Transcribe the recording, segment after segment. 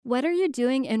What are you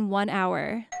doing in 1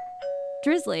 hour?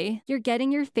 Drizzly, you're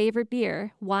getting your favorite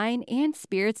beer, wine, and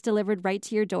spirits delivered right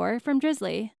to your door from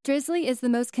Drizzly. Drizzly is the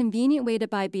most convenient way to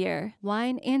buy beer,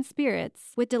 wine, and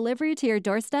spirits, with delivery to your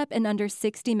doorstep in under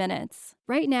 60 minutes.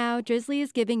 Right now, Drizzly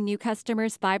is giving new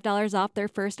customers $5 off their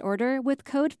first order with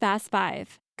code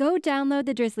FAST5. Go download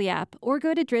the Drizzly app or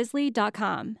go to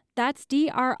drizzly.com. That's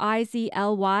DRIZLY.com.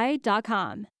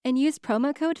 And use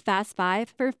promo code FAST5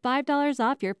 for $5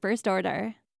 off your first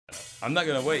order. I'm not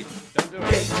gonna wait. Don't do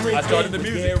it. I started the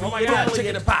music. Oh my God! Check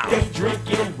it out. Day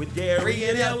drinking with Gary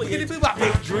and Elliot.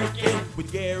 Day drinking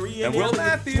with Gary and Will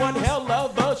Matthews. One hell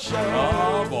of a show.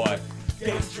 Oh boy.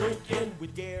 Day drinking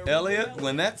with Gary. Elliot,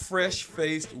 when that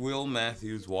fresh-faced Will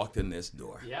Matthews walked in this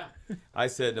door, Yeah. I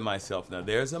said to myself, "Now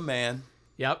there's a man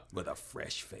Yep. with a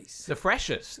fresh face." The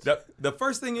freshest. The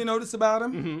first thing you notice about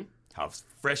him, how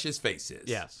fresh his face is.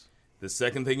 Yes. The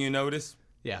second thing you notice,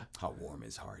 Yeah. how warm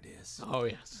his heart is. Oh,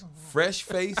 yes.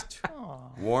 Fresh-faced,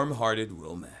 warm-hearted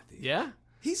Will Matthews. Yeah.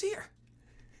 He's here.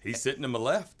 He's sitting to my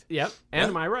left. Yep. And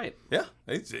am I right? Yeah,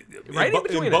 he's Right in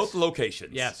between both us.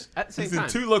 locations. Yes. At the same He's time. in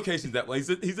two locations that way.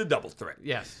 He's a double threat.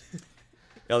 Yes.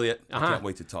 Elliot, I Uh-huh. can't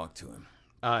wait to talk to him.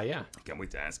 Yeah. I can't wait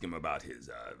to ask him about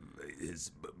his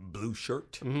blue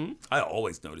shirt. Mm-hmm. I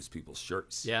always notice people's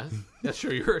shirts. Yeah. That's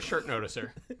true. You're a shirt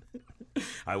noticer.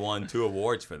 I won 2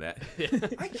 awards for that.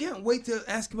 I can't wait to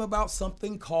ask him about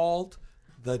something called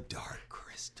the Dark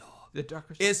Crystal. The Dark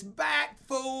Crystal. It's back,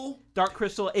 fool. Dark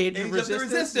Crystal Age of Age of the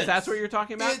Resistance. That's what you're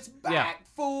talking about? It's back,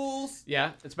 fools.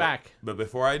 Yeah, it's back. But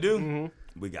before I do,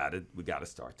 we gotta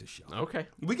start the show. Okay.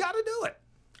 We gotta do it.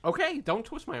 Okay, don't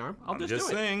twist my arm. I'll I'm just just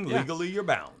do it. saying, Yeah. legally you're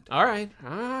bound. All right.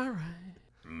 All right.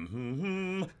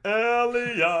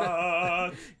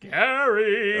 Elliot,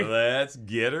 Gary. let's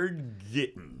get her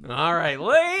getting. All right,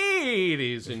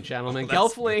 ladies and gentlemen,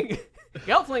 Gelfling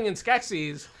and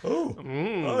Skeksis.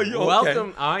 Oh, you okay?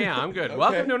 Welcome. Oh, yeah, I'm good.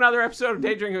 Welcome to another episode of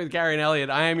Day Drinking with Gary and Elliot.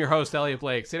 I am your host, Elliot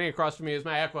Blake. Sitting across from me is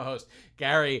my equa-host,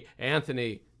 Gary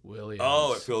Anthony Williams.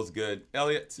 Oh, it feels good.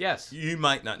 Elliot. Yes. You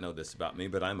might not know this about me,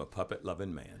 but I'm a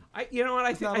puppet-loving man. You know what?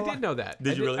 I not a lie. did know that.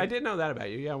 Did you really? I did know that about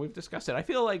you. Yeah, we've discussed it. I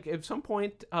feel like at some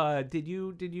point, did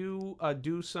you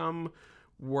do some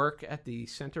work at the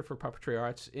Center for Puppetry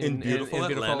Arts in beautiful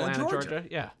Atlanta, Georgia.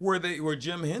 Yeah. Where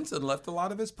Jim Henson left a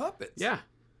lot of his puppets. Yeah.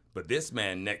 But this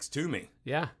man next to me,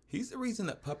 Yeah. he's the reason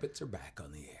that puppets are back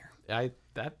on the air. I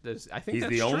think He's that's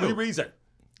the only true. reason.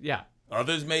 Yeah.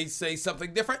 Others may say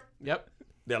something different. Yep.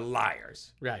 They're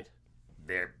liars. Right.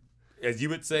 They're, as you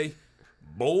would say,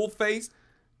 bold-faced,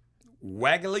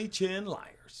 waggly chin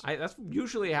liars. That's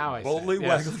usually how I Boldly say it.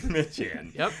 Yes. waggling their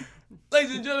chin. Yep.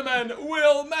 Ladies and gentlemen,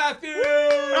 Will Matthews!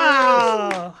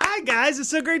 Oh, hi guys! It's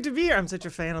so great to be here. I'm such a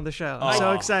fan of the show. I'm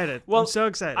so excited. I'm so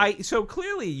excited. So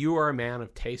clearly you are a man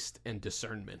of taste and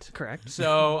discernment. Correct.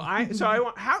 So I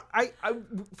want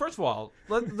first of all,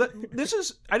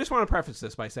 I just want to preface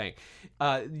this by saying,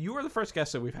 you are the first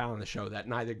guest that we've had on the show that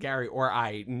neither Gary or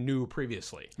I knew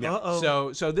previously. Yeah.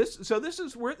 Uh-oh. So this is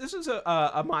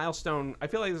a milestone. I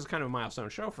feel like this is kind of a milestone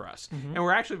show for us, and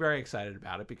we're actually very excited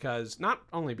about it because not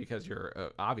only because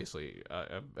you're obviously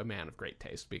a man of great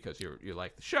taste because you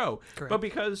like the show, Correct. but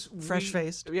because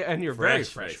Fresh-faced. Yeah, and you're very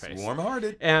fresh-faced,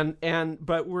 warm-hearted.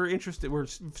 But we're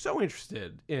so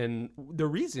interested in the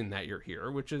reason that you're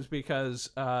here, which is because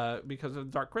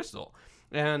of Dark Crystal,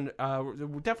 and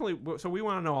definitely. So we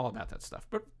want to know all about that stuff.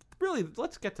 But really,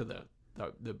 let's get to the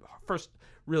first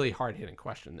really hard-hitting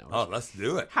question, though. Oh, let's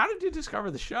do it. How did you discover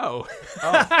the show?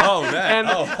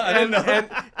 I didn't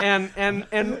know.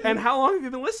 And how long have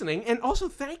you been listening? And also,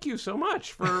 thank you so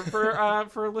much for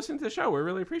listening to the show. We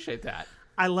really appreciate that.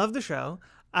 I love the show.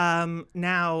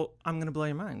 Now I'm gonna blow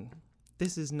your mind.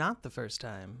 This is not the first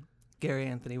time Gary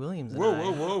Anthony Williams and I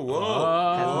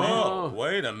Whoa.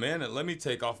 Wait a minute. Let me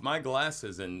take off my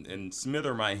glasses and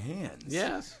smither my hands.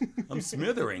 Yes. I'm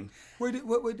smithering. What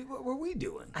were we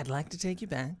doing? I'd like to take you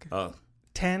back Oh,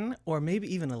 10 or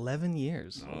maybe even 11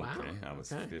 years. okay. Wow. I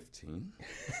was Okay. 15.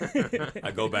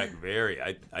 I go back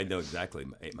I know exactly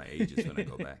my ages when I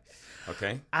go back.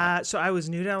 Okay. So I was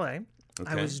new to LA. I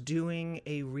Okay. was doing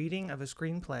a reading of a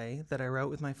screenplay that I wrote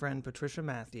with my friend Patricia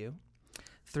Matthew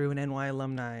through an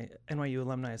NYU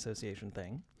Alumni Association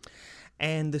thing.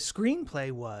 And the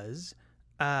screenplay was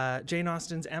Jane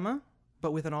Austen's Emma,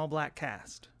 but with an all-black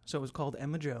cast. So it was called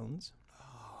Emma Jones.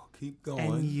 Oh, keep going.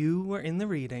 And you were in the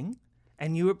reading,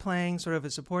 and you were playing sort of a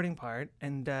supporting part,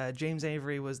 and James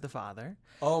Avery was the father.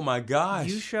 Oh, my gosh.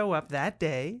 You show up that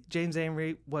day. James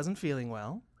Avery wasn't feeling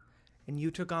well, and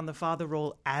you took on the father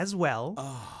role as well.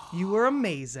 Oh. You were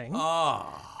amazing.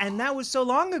 Oh, And that was so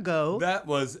long ago. that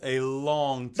was a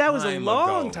long time That was a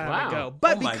long ago. time Wow. ago.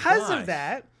 But Oh my because gosh. of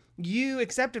that, you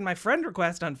accepted my friend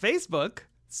request on Facebook.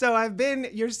 So I've been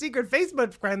your secret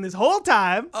Facebook friend this whole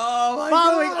time,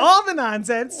 following all the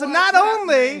nonsense. So not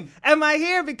only am I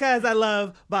here because I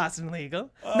love Boston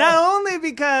Legal, not only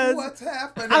because What's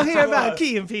happening? I'm here to about us?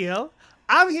 Key and Peele,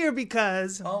 I'm here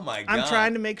because Oh my God. I'm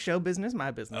trying to make show business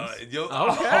my business. Okay.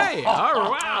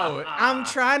 Oh, wow. I'm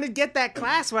trying to get that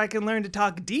class where I can learn to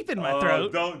talk deep in my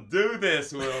throat. Don't do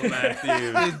this, Will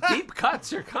Matthews. These deep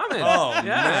cuts are coming. Oh, Yeah.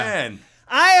 man.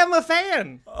 I am a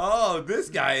fan. Oh, this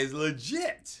guy is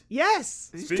legit.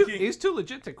 Yes. He's too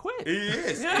legit to quit. He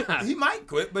is. Yeah. He might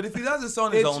quit, but if he does, it's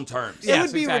on his own terms.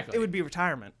 Yes, exactly. It would be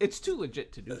retirement. It's too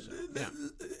legit to do so. Yeah.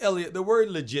 Elliot, the word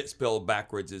legit spelled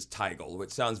backwards is tigle,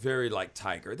 which sounds very like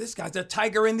tiger. This guy's a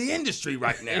tiger in the industry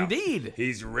right now. Indeed.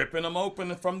 He's ripping them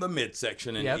open from the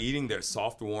midsection and Yep. eating their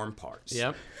soft, warm parts.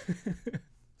 Yep.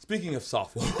 Speaking of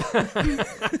soft, warm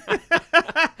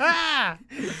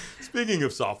Speaking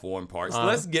of soft, warm parts,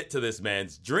 let's get to this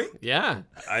man's drink. Yeah.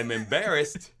 I'm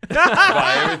embarrassed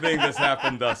by everything that's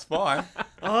happened thus far.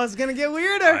 Oh, it's gonna get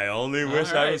weirder. I only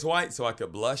wish I right. was white so I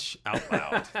could blush out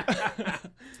loud.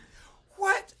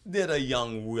 What did a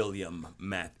young William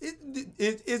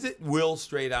is it Will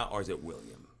straight out or is it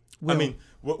William? Will. I mean,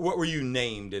 what were you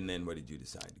named and then what did you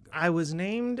decide to go? I was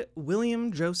named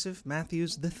William Joseph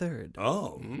Matthews III,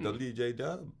 Oh,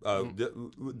 WJM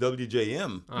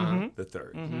the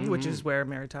third. which is where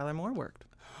Mary Tyler Moore worked.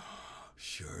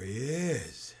 Sure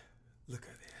is. Look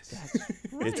at this.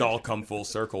 It's all come full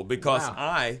circle because Wow.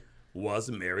 I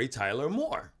was Mary Tyler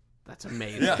Moore. That's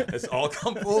amazing. Yeah, it's all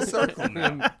come full circle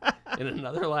now. In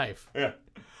another life. Yeah.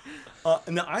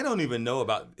 Now, I don't even know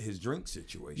about his drink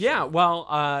situation. Yeah, well,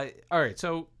 all right.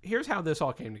 So here's how this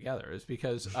all came together: is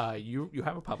because you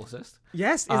have a publicist,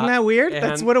 Yes, isn't that weird?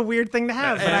 That's and- what a weird thing to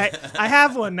have. But I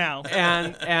have one now.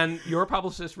 and your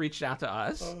publicist reached out to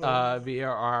us via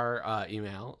our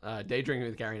email,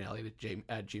 daydreamingwithgarynelliot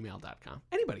at gmail.com.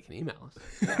 Anybody can email us,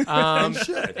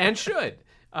 and should.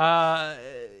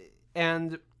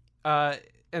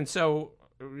 And so.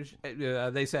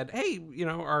 They said, hey, you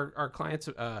know, our client's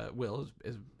Will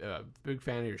is a big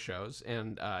fan of your shows,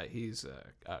 and he's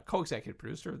a co-executive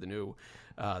producer of the new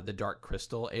The Dark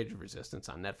Crystal: Age of Resistance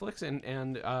on Netflix,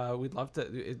 and we'd love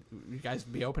to you guys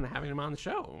be open to having him on the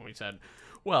show. And we said,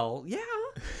 well, yeah,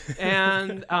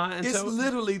 and It's so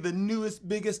literally the newest,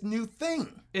 biggest new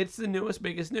thing. it's the newest,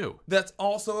 biggest new. That's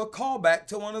also a callback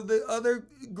to one of the other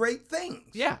great things.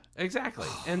 Yeah, exactly.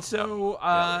 And so,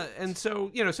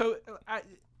 you know, so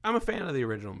I'm a fan of the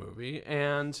original movie,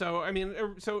 and so I mean,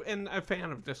 and a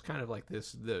fan of just kind of like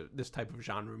this type of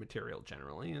genre material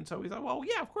generally. And so we thought, well,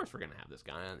 yeah, of course we're going to have this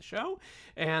guy on the show.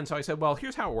 And so I said, well,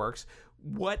 here's how it works.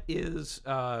 What is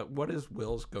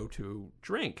Will's go-to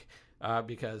drink?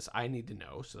 Because I need to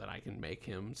know so that I can make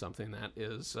him something that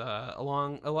is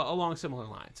along similar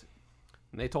lines.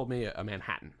 And they told me a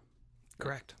Manhattan.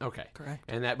 Correct. Okay. Correct.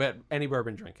 And but any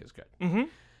bourbon drink is good. Mm-hmm.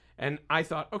 And I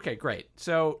thought, okay, great.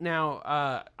 So now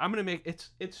I'm gonna make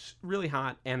it's really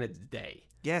hot and it's day.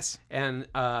 Yes. And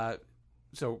and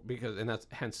that's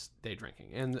hence day drinking.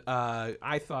 And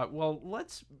I thought, well,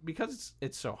 because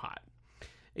it's so hot,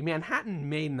 a Manhattan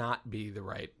may not be the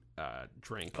right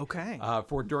drink. Okay.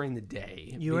 For during the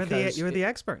day. You're the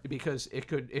expert. Because it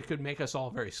could make us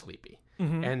all very sleepy.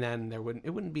 And then it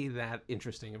wouldn't be that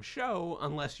interesting of a show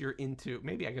unless you're into,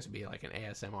 maybe I guess it'd be like an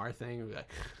ASMR thing. It'd be like,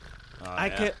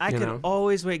 I could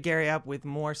always wake Gary up with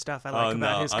more stuff I like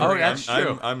about his I'm, career. that's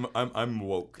true. I'm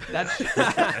woke. that's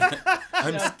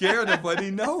I'm scared of what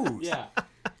he knows. yeah.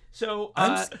 So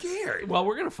I'm scared. Well,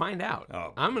 we're gonna find out.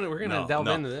 Oh, we're gonna delve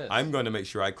into this. I'm going to make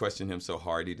sure I question him so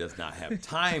hard he does not have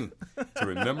time to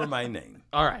remember my name.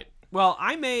 All right. Well,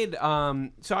 I made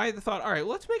so I thought, all right,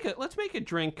 let's make a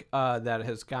drink that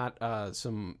has got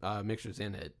some mixtures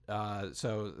in it.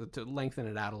 So to lengthen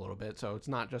it out a little bit, so it's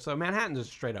not just Manhattan's a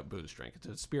straight up booze drink. It's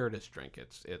a spirituous drink.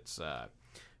 It's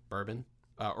bourbon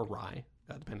or rye,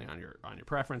 depending on your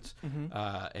preference,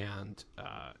 and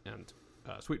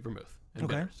sweet vermouth and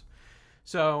bitters.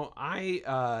 So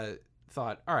I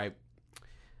thought, all right,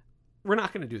 we're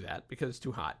not going to do that because it's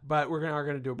too hot, but we're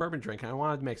going to do a bourbon drink, and I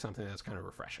wanted to make something that's kind of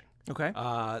refreshing. Okay.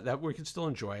 That we can still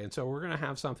enjoy. And so we're going to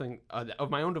have something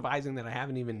of my own devising that I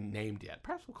haven't even named yet.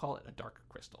 Perhaps we'll call it a dark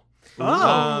crystal.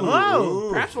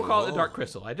 Perhaps we'll call it a dark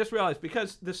crystal. I just realized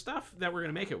because the stuff that we're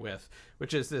going to make it with,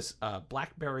 which is this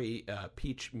blackberry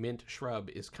peach mint shrub,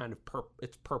 is kind of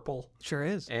it's purple. Sure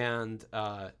is. And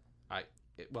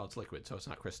it's liquid, so it's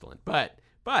not crystalline. But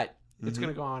it's going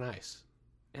to go on ice.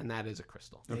 And that is a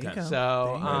crystal. There you go.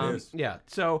 So it is. yeah.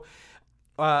 So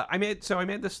I made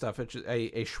this stuff. It's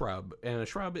a shrub, and a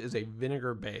shrub is a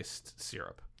vinegar-based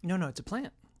syrup. No, it's a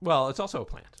plant. Well, it's also a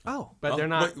plant. Oh. But they're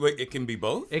not. Wait, it can be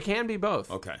both? It can be both.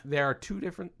 Okay. They are two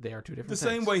different The things.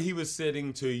 same way he was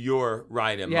sitting to your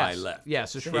right and my left.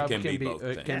 Yes, a It shrub can be both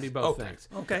can things. be both Okay. things.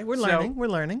 Okay, we're So- learning. We're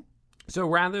learning. So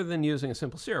rather than using a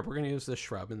simple syrup, we're going to use this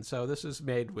shrub, and so this is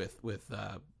made with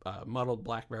muddled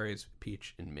blackberries,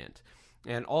 peach, and mint,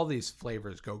 and all these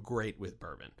flavors go great with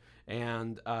bourbon.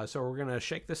 And so we're going to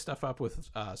shake this stuff up with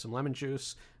some lemon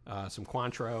juice, some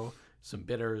Cointreau, some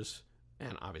bitters,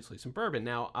 and obviously some bourbon.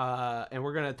 Now, and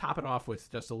we're going to top it off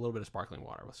with just a little bit of sparkling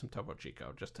water with some Topo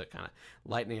Chico, just to kind of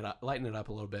lighten it up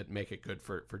a little bit, make it good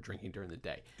for drinking during the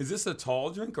day. Is this a tall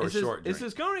drink or a short drink? This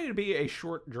is going to be a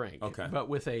short drink, Okay. but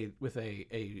with a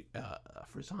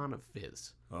frisson of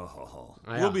fizz. Oh,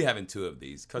 Yeah. we'll be having 2 of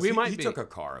these because We might he be. took a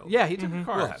car over. Yeah, he took a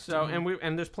car. We'll have So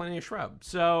and there's plenty of shrub.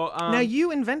 So Now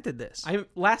you invented this.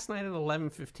 last night at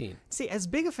 11:15. See, as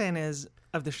big a fan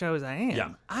of the show as I am,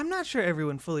 Yeah. I'm not sure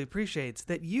everyone fully appreciates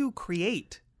that you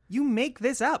make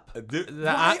this up.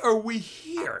 Why are we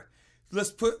here?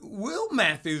 Let's put Will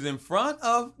Matthews in front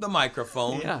of the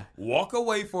microphone, Yeah. walk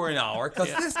away for an hour, because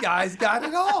this guy's got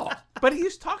it all. But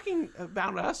he's talking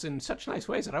about us in such nice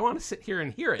ways that I want to sit here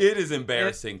and hear it. It is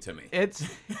embarrassing to me.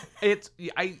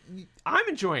 I'm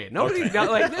enjoying it. Nobody Okay.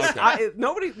 got like this. Okay.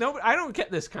 Nobody. I don't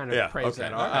get this kind of Yeah, praise okay,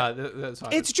 at all all.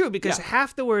 right. It's true because Yeah.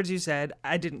 half the words you said,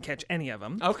 I didn't catch any of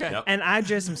them. Okay. Yep. And I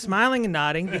just am smiling and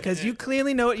nodding because you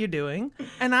clearly know what you're doing,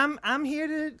 and I'm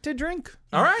here to drink.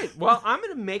 All right. Well, I'm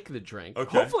going to make the drink.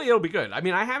 Okay. Hopefully, it'll be good. I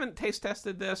mean, I haven't taste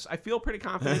tested this. I feel pretty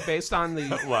confident based on the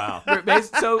Wow.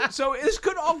 So this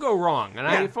could all go wrong, and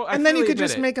I And then you fully could admit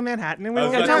just it. make a Manhattan and we I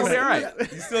won't was get about done to with say, it.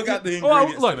 right. You still got the Well,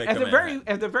 ingredients look, to make at a the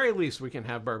Manhattan. very least, we can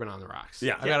have bourbon on the rocks.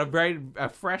 Yeah. I got a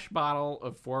fresh bottle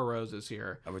of Four Roses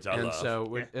here, Which I and love.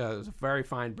 so it's a very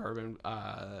fine bourbon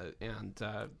and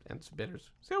some bitters.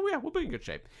 So yeah, we'll be in good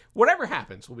shape. Whatever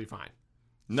happens, we'll be fine.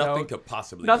 Nothing So, could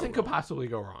possibly Nothing go could wrong. possibly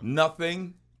go wrong.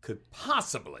 Nothing could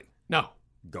possibly No,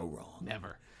 go wrong.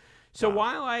 never. So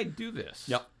while I do this,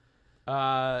 Yep.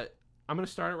 I'm going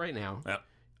to start it right now.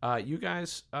 Yep. You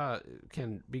guys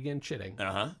can begin chitting,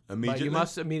 Immediately. but you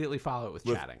must immediately follow it with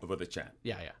chatting. with a chat.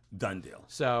 Yeah. Done deal.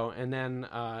 So and then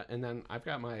I've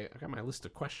got my list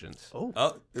of questions. Oh,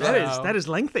 Oh, that is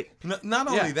lengthy. not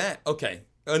only Yeah. that. Okay.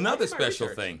 Another I did my special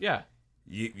research. thing. Yeah.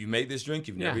 You made this drink.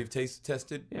 You've never Yeah. even taste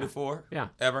tested Yeah. before. Yeah.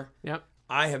 Ever. Yep.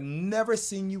 I have never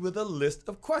seen you with a list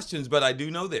of questions, but I do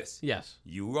know this. Yes.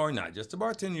 You are not just a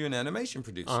bartender, you're an animation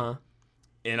producer. Uh-huh.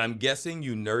 And I'm guessing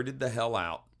you nerded the hell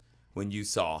out when you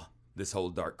saw this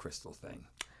whole Dark Crystal thing.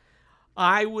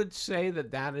 I would say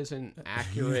that is an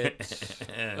accurate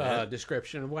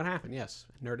description of what happened. Yes.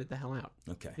 Nerded the hell out.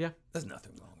 Okay. Yeah. There's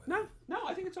nothing wrong with it. No,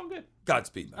 I think it's all good.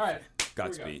 Godspeed, my All right. friend.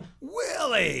 Godspeed. we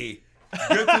Willie!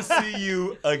 Good to see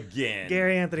you again.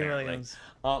 Gary Anthony apparently. Williams.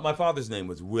 My father's name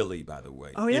was Willie, by the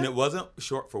way. Oh, yeah? And it wasn't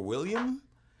short for William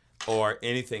or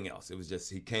anything else. It was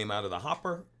just he came out of the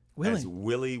hopper as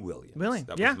Willie Williams. Willie.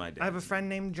 That Yeah. was my dad. I have a friend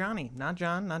named Johnny. Not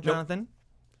John, not Jonathan.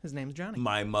 His name's Johnny.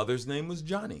 My mother's name was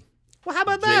Johnny. Well, how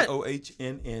about that?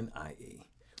 Johnnie.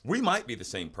 We might be the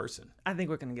same person. I think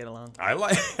we're going to get along.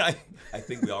 I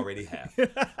think we already have.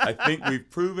 I think we've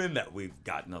proven that we've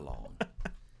gotten along.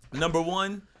 Number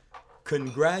one,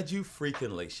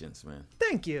 congratulations, man.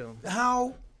 Thank you.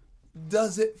 How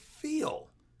does it feel?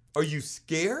 Are you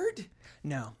scared?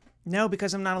 No,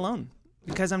 because I'm not alone.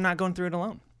 Because I'm not going through it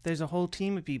alone. There's a whole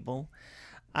team of people.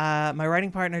 My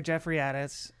writing partner, Jeffrey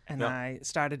Addis, and Yep. I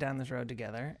started down this road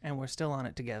together, and we're still on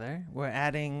it together. We're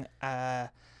adding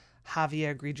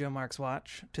Javier Grigio Marks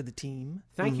Watch to the team.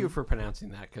 Thank you for pronouncing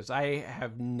that because I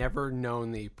have never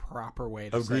known the proper way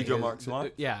to Of say Grigio it. Marks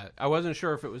Watch? Yeah, I wasn't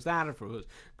sure if it was that or if it was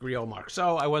Grigio Marks.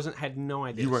 So I had no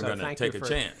idea. You weren't so going to thank take you a for-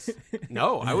 chance.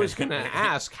 No, I was going to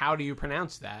ask, how do you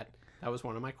pronounce that? That was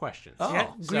one of my questions. Oh.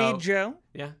 Yeah, So- Grigio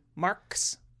Yeah.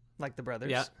 Marks, like the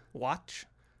brothers. Yeah. Watch,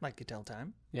 like you tell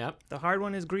time. Yep. The hard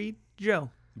one is Grigio.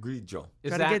 Grigio.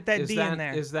 Gotta get that D in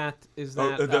there. Is that With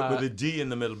a G in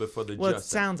the middle before the Well, it just.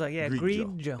 sounds like,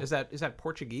 Grigio. is that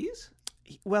Portuguese?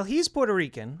 Well, he's Puerto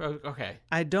Rican. Oh, okay.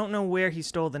 I don't know where he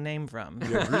stole the name from.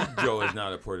 Yeah, Grigio is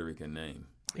not a Puerto Rican name.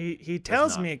 He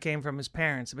tells not. me it came from his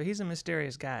parents, but he's a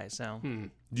mysterious guy, so.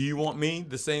 Do you want me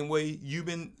the same way you've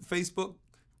been Facebook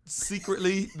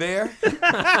secretly there? Do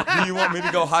you want me to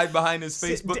go hide behind his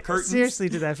Facebook curtains? Seriously,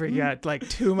 did that freak you out like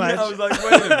too much? Yeah, I was like,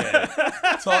 wait a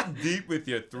minute. Talk deep with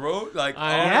your throat, like all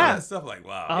yeah. that stuff. Like,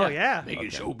 wow. Oh yeah. Make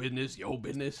it show business, yo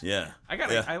business. Yeah.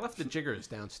 I left the jiggers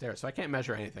downstairs, so I can't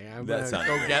measure anything. I'm That gonna sounded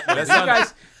go racist. get That them.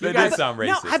 sounded- You that guys, did sound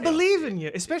No, racist. I believe in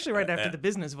you, especially right after the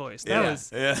business voice. That Yeah.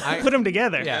 was Yeah. put them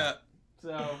together. Yeah.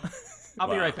 So I'll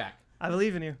be right back. I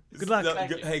believe in you. Good luck. No,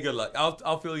 hey, good luck.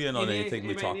 I'll fill you in on anything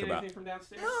we talk about. Anything from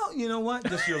downstairs? No, you know what?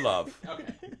 Just your love. Okay.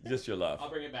 Just your love. I'll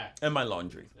bring it back. And my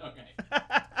laundry. Okay.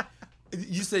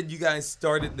 You said you guys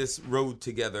started this road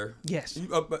together. Yes.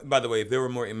 By the way, if there were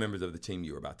more members of the team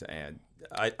you were about to add,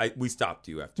 we stopped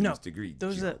you after Mr. Greed.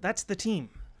 That's the team.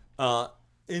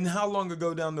 And how long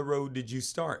ago down the road did you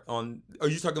start on? Are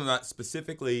you talking about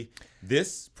specifically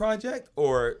this project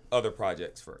or other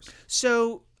projects first?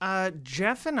 So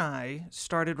Jeff and I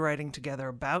started writing together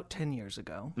about 10 years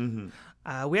ago.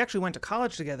 Mm-hmm. We actually went to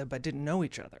college together, but didn't know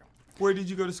each other. Where did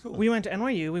you go to school? We went to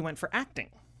NYU. We went for acting.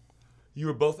 You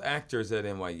were both actors at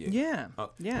NYU. Yeah.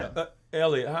 Yeah.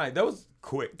 Elliot, hi. That was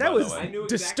quick. That was I knew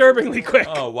disturbingly exactly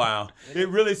quick. Oh, wow. It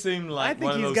really seemed like I think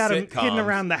one of he's those got him sitcoms. hidden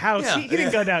around the house. Yeah. He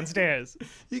didn't go downstairs.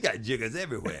 You got jiggers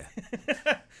everywhere.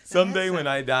 Someday when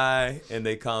I die and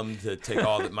they come to take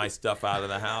all my stuff out of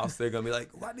the house, they're gonna be like,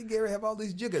 "Why did Gary have all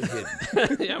these jiggers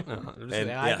hidden?" Yep.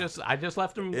 And, I just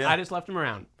left them. Yeah. I just left them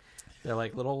around. They're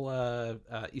like little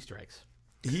Easter eggs.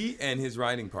 He and his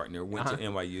writing partner went to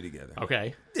NYU together.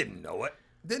 Okay. Didn't know it.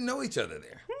 Didn't know each other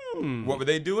there. What were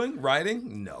they doing?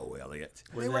 Writing? No, Elliot.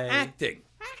 They were they- acting.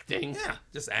 Acting. Yeah,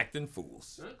 just acting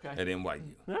fools Okay. at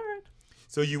NYU. All right.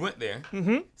 So you went there.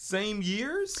 Mm-hmm. Same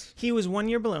years, He was 1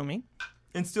 year below me.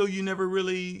 and still you never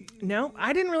really. No,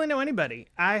 I didn't really know anybody.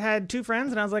 I had 2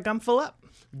 friends, and I was like, I'm full up.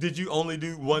 Did you only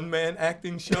do one-man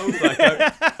acting shows? Like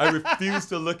I refuse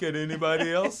to look at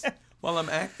anybody else while I'm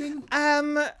acting.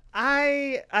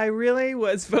 I really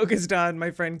was focused on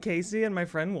my friend Casey and my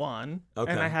friend Juan. Okay.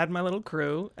 And I had my little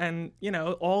crew. And,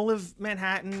 all of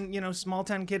Manhattan, small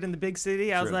town kid in the big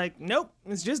city. I was True. like, nope,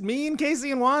 it's just me and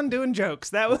Casey and Juan doing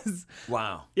jokes. That was,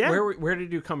 Wow. yeah. Where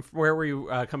did you come? Where were you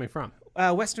coming from?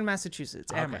 Western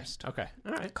Massachusetts, Okay. Amherst. Okay.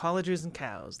 All right. Colleges and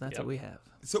cows. That's what we have.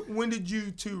 So when did you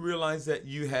two realize that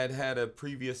you had a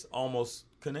previous almost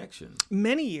connection?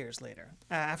 Many years later,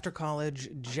 after college,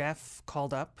 Jeff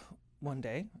called up one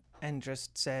day and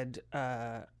just said,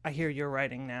 I hear you're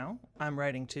writing now. I'm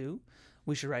writing too.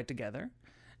 We should write together.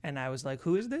 And I was like,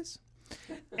 who is this?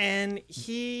 And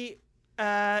he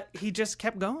just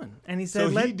kept going. And he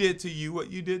said, So he did to you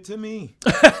what you did to me.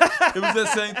 It was the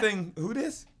same thing. Who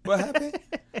this? What happened?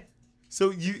 So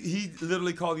he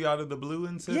literally called you out of the blue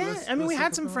and said, yeah, I mean, we let's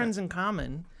had some hook up. friends in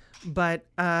common, but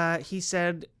he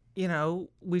said,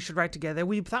 we should write together.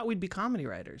 We thought we'd be comedy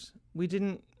writers. We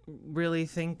didn't really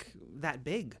think that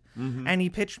big. Mm-hmm. And he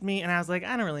pitched me, and I was like,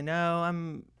 I don't really know.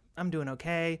 I'm doing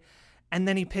okay. And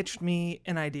then he pitched me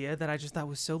an idea that I just thought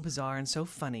was so bizarre and so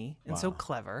funny and so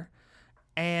clever.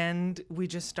 And we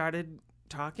just started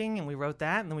talking, and we wrote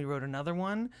that, and then we wrote another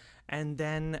one. And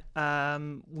then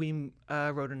we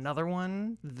wrote another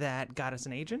one that got us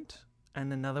an agent,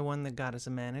 and another one that got us a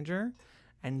manager.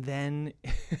 And then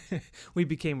we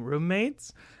became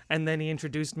roommates. And then he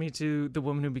introduced me to the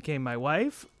woman who became my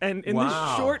wife. And in this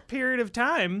short period of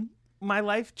time, my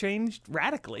life changed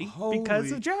radically because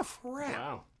Holy of Jeff. Crap.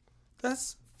 Wow.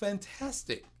 That's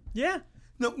fantastic. Yeah.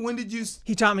 No, when did you?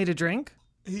 He taught me to drink.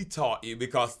 He taught you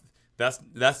because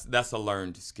that's a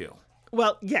learned skill.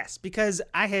 Well, yes, because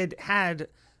I had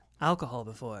alcohol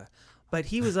before. But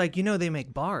he was like, they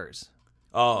make bars.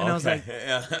 Oh, And I was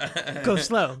okay. like, Go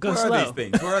slow, go Where slow. are these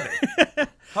things? Where are they?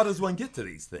 How does one get to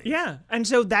these things? Yeah. And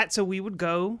so we would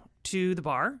go to the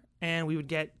bar and we would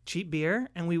get cheap beer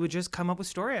and we would just come up with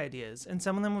story ideas. And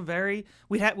some of them were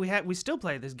we still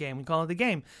play this game. We call it the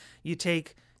game. You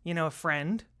take, a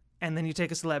friend and then you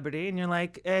take a celebrity and you're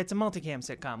like, it's a multicam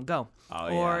sitcom, go. Oh,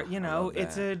 or, yeah. I love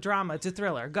it's that. a drama, it's a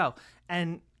thriller, go.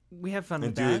 And we have fun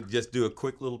with that. Just do a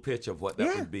quick little pitch of what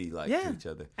that would be like to each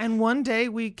other. And one day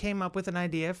we came up with an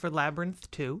idea for Labyrinth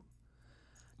 2.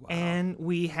 Wow. And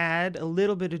we had a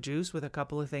little bit of juice with a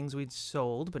couple of things we'd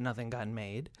sold, but nothing got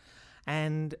made.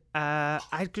 And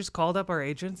I just called up our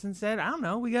agents and said, I don't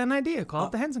know, we got an idea. Call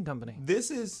up the Henson Company. This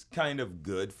is kind of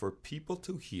good for people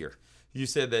to hear. You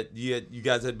said that you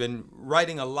guys had been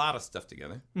writing a lot of stuff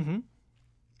together. Mm-hmm.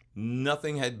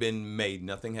 Nothing had been made.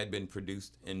 Nothing had been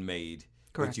produced and made.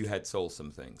 Correct. But you had sold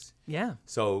some things. Yeah.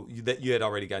 So you had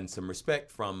already gotten some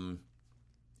respect from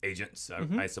agents,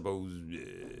 I suppose,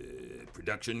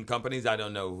 production companies. I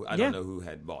don't know. I don't know who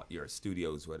had bought your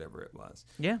studios, whatever it was.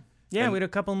 Yeah. Yeah, And- we had a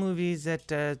couple movies at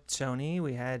Sony.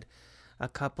 We had a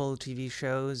couple TV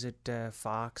shows at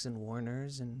Fox and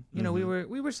Warner's. And, we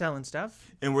were selling stuff.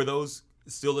 And were those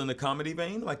still in the comedy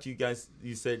vein? Like you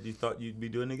said you thought you'd be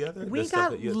doing together? We The stuff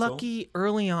got that you had sold? lucky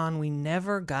early on. We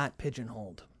never got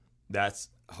pigeonholed. That's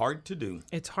hard to do.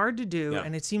 It's hard to do, Yeah.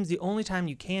 and it seems the only time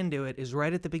you can do it is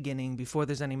right at the beginning before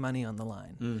there's any money on the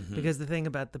line. Because the thing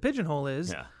about the pigeonhole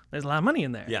is Yeah. there's a lot of money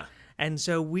in there. Yeah. And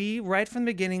so right from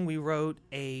the beginning, we wrote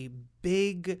a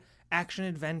big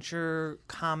action-adventure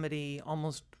comedy,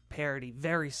 almost parody,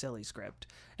 very silly script.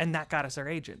 And that got us our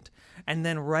agent. And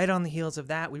then right on the heels of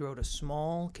that, we wrote a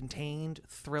small, contained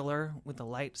thriller with a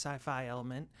light sci-fi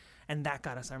element. And that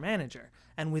got us our manager.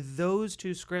 And with those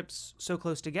two scripts so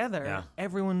close together,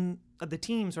 everyone, the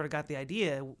team sort of got the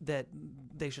idea that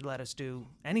they should let us do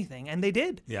anything. And they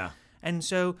did. Yeah. And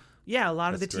so, a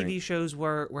lot of the That's TV great. shows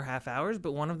were half hours,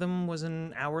 but one of them was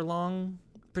an hour-long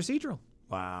procedural.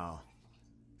 Wow.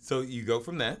 So you go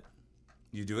from that,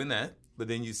 you're doing that, but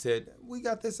then you said, we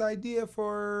got this idea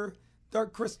for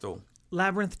Dark Crystal.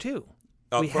 Labyrinth 2.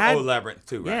 Labyrinth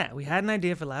 2, right? Yeah, we had an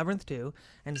idea for Labyrinth 2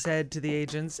 and said to the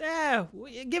agents,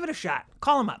 give it a shot.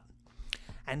 Call them up.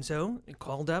 And so I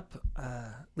called up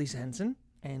Lisa Henson,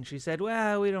 and she said,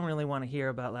 well, we don't really want to hear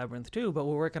about Labyrinth 2, but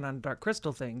we're working on a Dark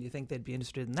Crystal thing. Do you think they'd be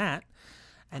interested in that?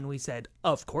 And we said,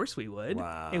 of course we would.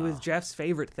 Wow. It was Jeff's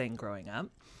favorite thing growing up.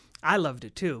 I loved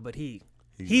it too, but he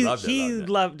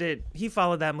loved it. He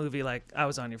followed that movie like I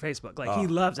was on your Facebook. Like he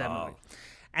loves that movie.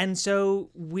 And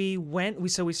so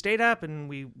we stayed up and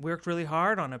we worked really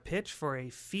hard on a pitch for a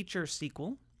feature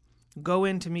sequel. Go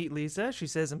in to meet Lisa. She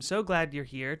says, I'm so glad you're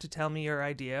here to tell me your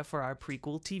idea for our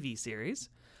prequel TV series.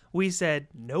 We said,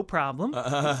 no problem.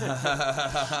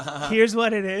 Here's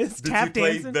what it is. Did Tap you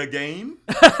play dancing. the game?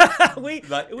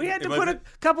 we had to put a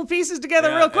couple pieces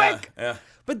together real quick. Yeah.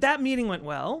 But that meeting went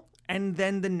well. And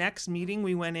then the next meeting,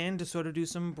 we went in to sort of do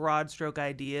some broad stroke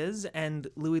ideas. And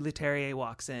Louis Leterrier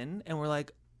walks in. And we're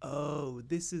like, oh,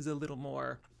 this is a little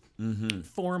more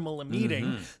formal a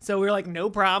meeting. So we were like, no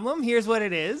problem. Here's what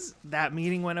it is. That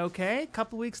meeting went okay. A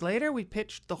couple weeks later, we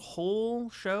pitched the whole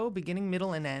show, beginning,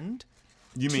 middle, and end,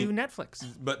 to Netflix.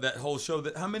 But that whole show,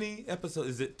 how many episodes?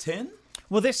 Is it 10?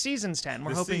 Well, this season's 10.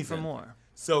 We're hoping for more.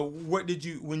 So what did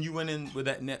you, when you went in with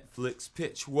that Netflix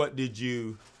pitch, what did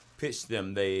you pitch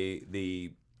them?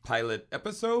 The pilot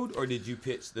episode, or did you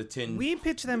pitch the 10? We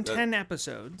pitched them 10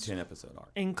 episodes. 10 episode arc.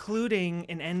 Including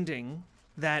an ending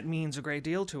that means a great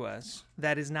deal to us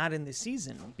that is not in this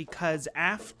season. Because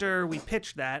after we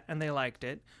pitched that and they liked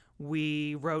it,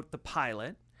 we wrote the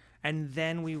pilot. And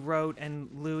then we wrote and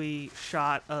Louis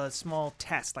shot a small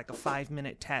test, like a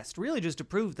 5-minute test, really just to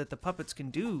prove that the puppets can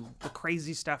do the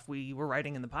crazy stuff we were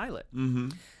writing in the pilot. Mm-hmm.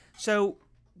 So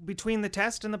between the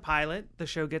test and the pilot, the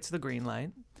show gets the green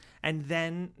light. And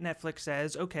then Netflix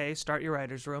says, okay, start your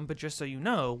writer's room. But just so you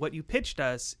know, what you pitched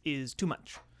us is too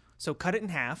much. So cut it in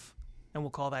half, and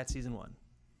we'll call that season 1.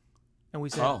 And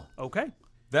we said, okay.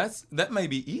 That may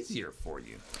be easier for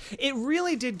you. It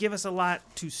really did give us a lot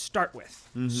to start with.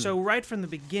 Mm-hmm. So right from the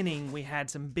beginning, we had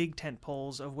some big tent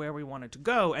poles of where we wanted to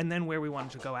go and then where we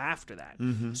wanted to go after that.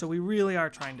 Mm-hmm. So we really are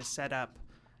trying to set up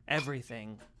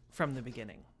everything from the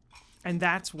beginning. And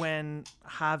that's when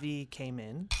Javi came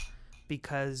in,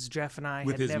 because Jeff and I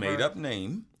with had his made-up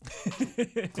name.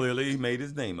 Clearly he made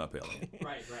his name up, Elliot.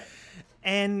 Right.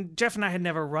 And Jeff and I had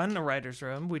never run a writer's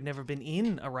room. We'd never been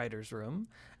in a writer's room.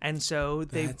 And so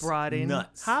they brought in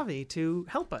Javi to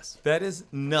help us. That is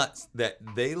nuts that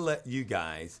they let you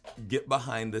guys get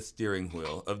behind the steering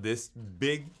wheel of this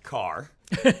big car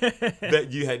that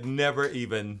you had never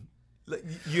even...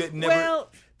 Well,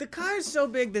 the car's so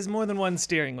big, there's more than one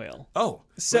steering wheel. Oh,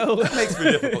 so that makes for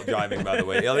difficult driving, by the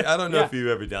way. Elliot, I don't know if you've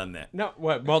ever done that. No,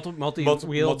 what,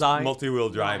 multi-wheel driving? Multi-wheel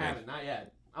driving. I haven't, not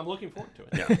yet. I'm looking forward to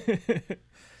it. Yeah.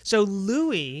 So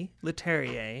Louis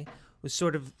Leterrier was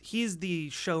he's the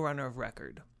showrunner of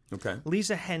record. Okay.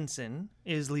 Lisa Henson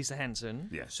is Lisa Henson.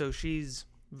 Yes. So she's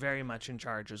very much in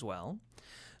charge as well.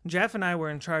 Jeff and I were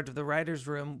in charge of the writer's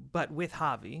room, but with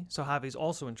Javi. So Javi's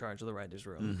also in charge of the writer's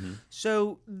room. Mm-hmm.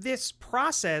 So this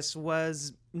process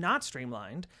was not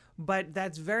streamlined, but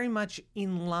that's very much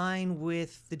in line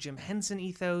with the Jim Henson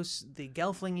ethos, the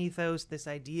Gelfling ethos, this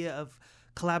idea of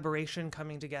collaboration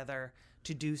coming together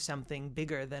to do something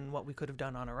bigger than what we could have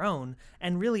done on our own.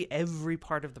 And really every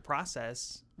part of the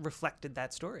process reflected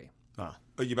that story. Are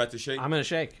you about to shake? I'm going to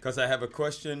shake. Because I have a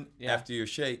question after your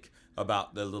shake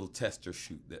about the little tester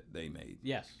shoot that they made.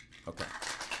 Yes. Okay.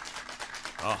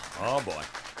 Oh boy.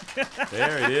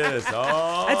 There it is.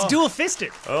 Oh. That's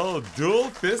dual-fisted. Oh,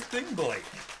 dual-fisting Blake.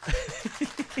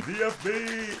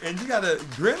 DFB. And you got a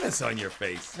grimace on your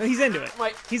face. He's into it.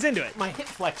 He's into it. My hip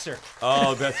flexor.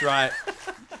 Oh, that's right.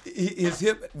 His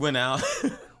hip went out.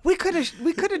 We could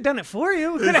have done it for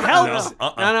you. We could have helped.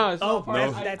 No. It's all part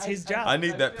of that's his job. I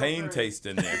need that pain taste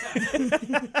in there.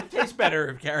 It tastes better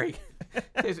if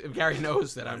Gary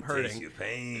knows that I'm hurting. Taste your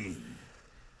pain.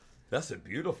 That's a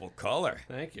beautiful color.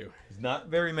 Thank you. It's not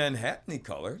very Manhattan-y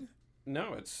colored.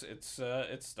 No, it's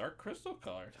dark crystal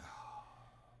colored.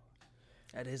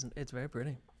 That isn't. It's very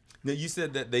pretty. Now you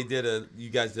said that you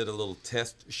guys did a little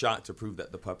test shot to prove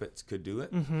that the puppets could do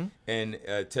it, and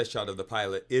a test shot of the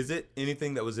pilot. Is it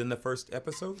anything that was in the first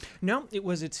episode? No, it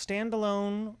was its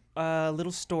standalone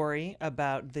little story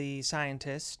about the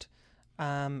scientist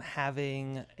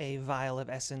having a vial of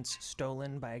essence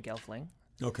stolen by a Gelfling.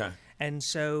 Okay. And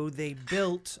so they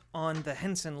built on the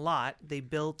Henson lot, they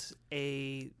built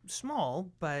a small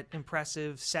but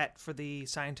impressive set for the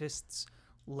scientist's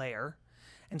lair.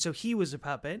 And so he was a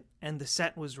puppet, and the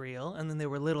set was real, and then there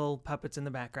were little puppets in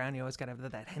the background. You always got to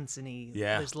have that Henson-y,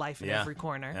 there's life in every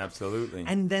corner. Absolutely.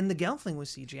 And then the Gelfling was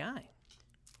CGI.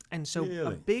 And so a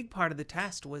Really? big part of the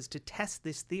test was to test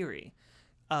this theory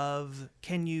of,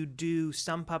 can you do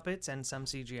some puppets and some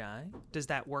CGI? Does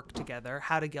that work together?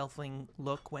 How do Gelfling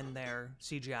look when they're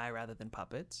CGI rather than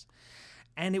puppets?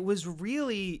 And it was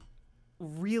really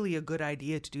a good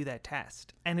idea to do that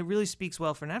test. And it really speaks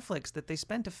well for Netflix that they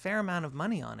spent a fair amount of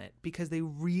money on it because they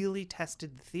really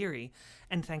tested the theory.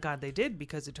 And thank God they did,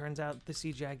 because it turns out the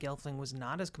CGI Gelfling was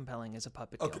not as compelling as a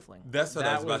puppet Gelfling. That's what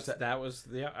I was about to. That was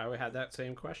I had that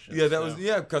same question. Yeah, that so. was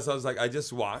because I was like, I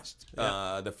just watched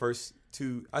the first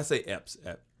two. I say eps,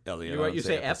 Elliot. You I don't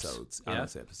say eps? episodes. I Yeah. don't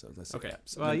say episodes. I say Okay.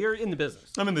 eps. Well, you're in the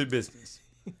business. I'm in the business,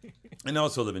 and I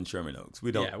also live in Sherman Oaks.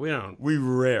 We don't. Yeah, we don't. We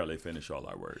rarely finish all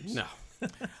our words. No.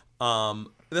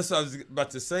 That's what I was about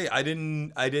to say. I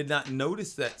did not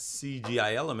notice that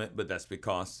CGI element, but that's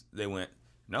because they went,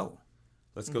 no,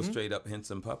 let's go straight up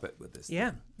Henson puppet with this.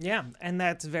 Yeah, yeah. And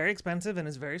that's very expensive and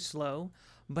is very slow,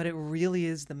 but it really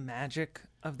is the magic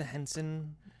of the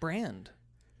Henson brand.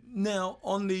 Now,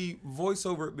 on the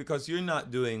voiceover, because you're not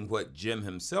doing what Jim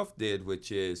himself did,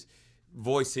 which is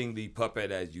voicing the puppet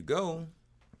as you go,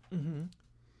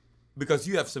 because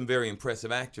you have some very impressive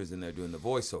actors in there doing the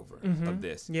voiceover of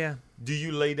this. Yeah. Do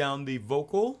you lay down the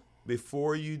vocal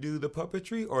before you do the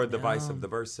puppetry, or the vice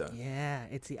versa? Yeah,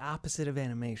 it's the opposite of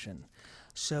animation.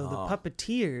 So the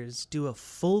puppeteers do a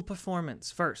full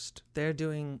performance first. They're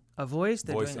doing a voice,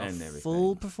 they're Voice doing and a everything.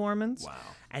 full performance. Wow.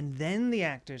 And then the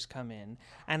actors come in.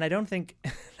 And I don't think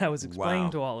that was explained Wow.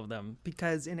 to all of them,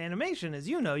 because in animation, as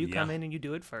you know, you come Yeah. in and you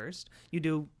do it first. You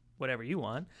do whatever you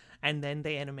want, and then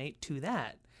they animate to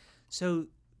that. So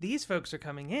these folks are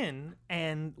coming in,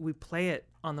 and we play it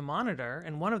on the monitor,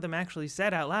 and one of them actually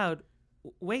said out loud,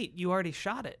 "Wait, you already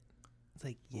shot it." It's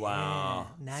like, yeah. Wow.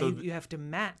 Now So you have to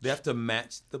match. They have to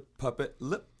match the puppet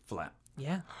lip flap.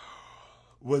 Yeah.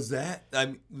 Was that? I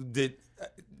mean,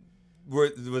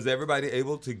 was everybody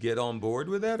able to get on board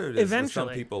with that, or Eventually. some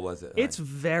people was it? It's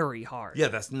very hard. yeah,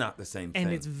 that's not the same thing.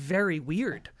 And it's very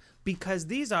weird, because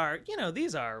these are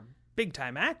big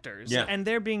time actors, Yeah. and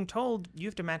they're being told you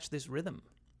have to match this rhythm,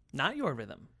 not your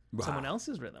rhythm, Wow. someone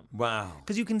else's rhythm. Wow.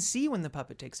 Because you can see when the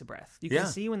puppet takes a breath. You can Yeah.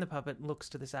 see when the puppet looks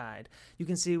to the side. You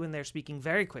can see when they're speaking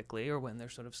very quickly or when they're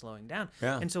sort of slowing down.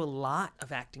 Yeah. And so a lot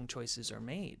of acting choices are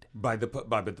made. By the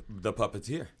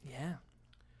puppeteer. Yeah.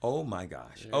 Oh my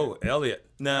gosh. Oh, Elliot.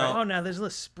 Now. Oh, now there's a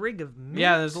little sprig of mint.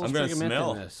 Yeah, there's a I'm little gonna sprig of mint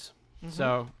smell. in this.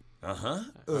 So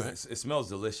It smells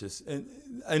delicious, and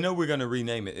I know we're gonna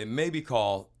rename it. It may be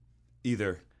called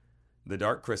either the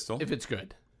Dark Crystal, if it's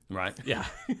good, right? yeah.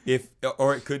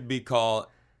 Or it could be called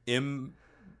WJM.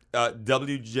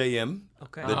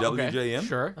 Okay. The Okay. WJM.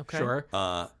 Sure, Okay. sure.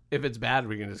 Uh, If it's bad,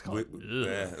 we can just call we, it.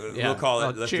 We'll call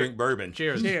it. Oh, Let's cheer- drink bourbon.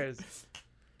 Cheers. Cheers.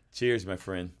 Cheers, my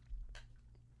friend.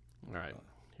 All right,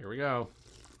 here we go.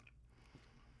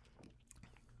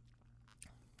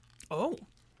 Oh,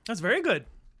 that's very good.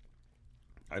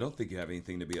 I don't think you have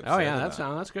anything to be upset Oh yeah,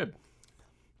 about. that's good.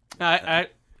 I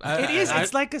It is.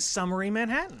 It's like a summery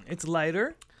Manhattan. It's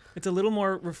lighter. It's a little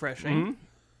more refreshing.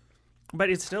 But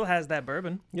it still has that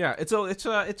bourbon. Yeah, it's a little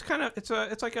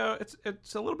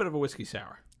bit of a whiskey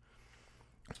sour.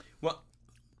 Well,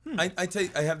 I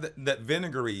take I have that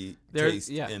vinegary taste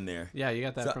in there. Yeah, you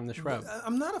got that So, from the shrub.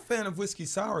 I'm not a fan of whiskey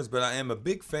sours, but I am a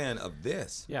big fan of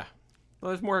this. Yeah. Well,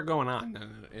 there's more going on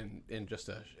in just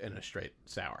a straight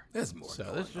sour. There's more So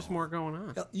going there's just more going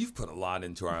on. You've put a lot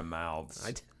into our mouths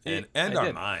I did. and I our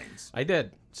did. minds. I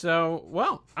did. So,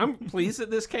 well, I'm pleased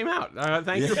that this came out.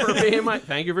 Thank you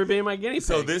for being my guinea pig.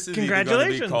 So this is either going to be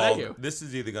Congratulations. called. Thank you. This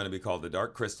is either going to be called the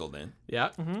Dark Crystal then, yeah.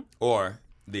 or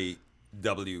the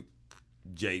WJM2.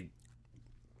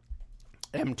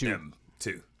 M2.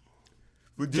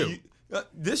 But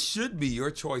this should be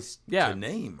your choice Yeah. to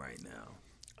name right now.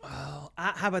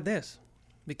 How about this?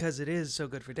 Because it is so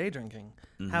good for day drinking.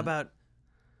 How about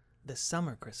the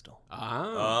summer crystal?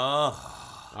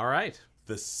 Ah. Oh, All right.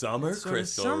 the Summer sort of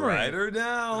Crystal. summery. Write her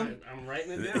down. I'm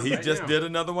writing it down. He right just now. did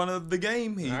another one of the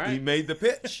game. He All right. made the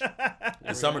pitch.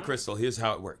 The Summer Crystal. Here's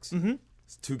how it works.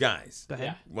 It's two guys. Go ahead.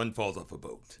 Yeah. One falls off a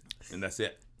boat, and that's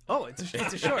it. Oh, it's a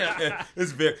short.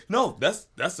 It's very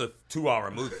that's a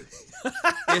 2-hour movie.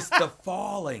 It's the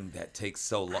falling that takes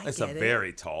so long. It's a get it.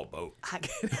 very tall boat. I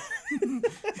get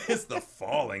it. It's the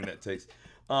falling that takes.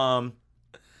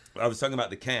 I was talking about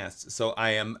the cast. So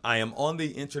I am on the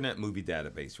Internet Movie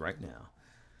Database right now,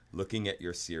 looking at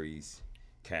your series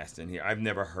cast in here. I've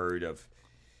never heard of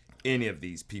any of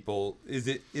these people. Is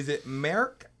it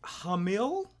Mark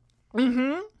Hamill?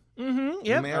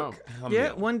 Yep. Mark Hamill.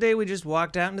 Yeah, one day we just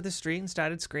walked out into the street and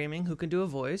started screaming, who can do a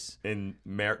voice? And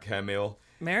Mark Hamill.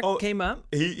 Merrick came up.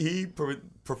 He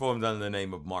performed under the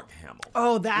name of Mark Hamill.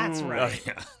 Oh, that's right.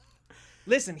 Yeah.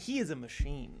 Listen, he is a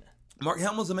machine. Mark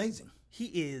Hamill's amazing. He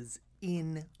is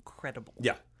incredible.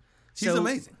 Yeah. He's So,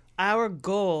 amazing. Our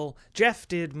goal, Jeff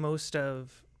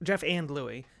and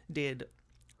Louie did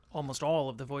almost all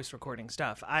of the voice recording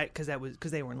stuff. Because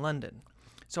they were in London.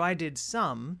 So I did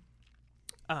some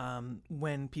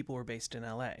when people were based in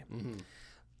LA.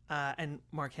 And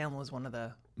Mark Hamill is one of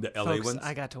the LA folks ones?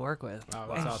 I got to work with. Oh,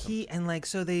 that's and awesome.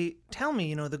 So they tell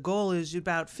me, the goal is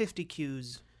about 50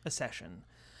 cues a session.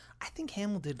 I think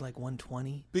Hamill did like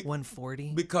 120,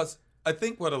 140. Because I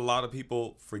think what a lot of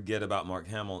people forget about Mark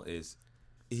Hamill is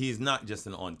he's not just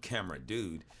an on-camera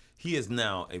dude. He is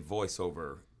now a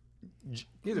voiceover.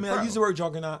 He's a May pro. I use the word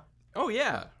juggernaut? Oh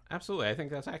yeah, absolutely. I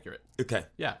think that's accurate. Okay.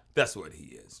 Yeah. That's what he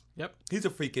is. Yep. He's a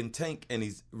freaking tank, and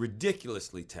he's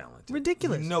ridiculously talented.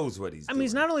 Ridiculous. He knows what he's doing.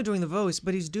 He's not only doing the voice,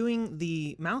 but he's doing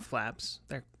the mouth flaps.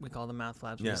 We call them mouth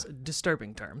flaps. Yeah. It's a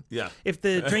disturbing term. Yeah. If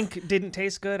the drink didn't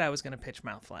taste good, I was going to pitch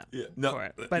mouth flap for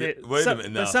it. But wait a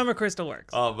minute now. The Summer Crystal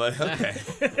works. Oh, but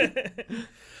okay.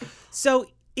 So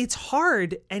it's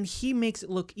hard, and he makes it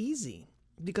look easy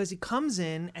because he comes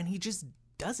in and he just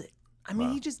does it.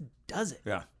 He just does it.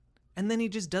 Yeah. And then he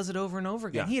just does it over and over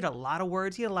again. Yeah. He had a lot of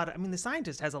words. The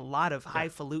scientist has a lot of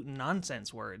highfalutin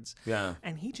nonsense words. Yeah.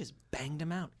 And he just banged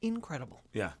them out. Incredible.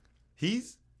 Yeah.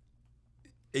 He's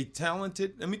a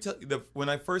talented. Let me tell you, when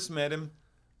I first met him,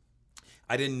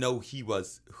 I didn't know he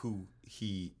was who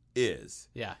he is.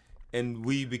 Yeah. And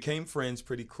we became friends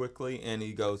pretty quickly. And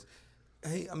he goes,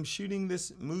 "Hey, I'm shooting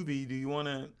this movie. Do you want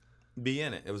to be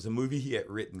in it?" It was a movie he had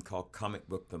written called Comic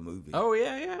Book the Movie. Oh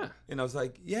yeah. And I was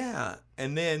like, yeah.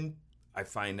 And then I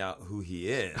find out who he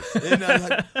is. And I was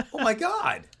like, oh my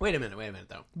God. Wait a minute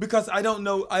though. Because I don't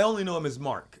know, I only know him as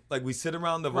Mark. Like we sit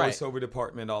around the Right. voiceover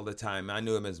department all the time. I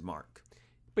knew him as Mark.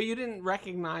 But you didn't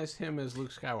recognize him as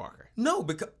Luke Skywalker. No,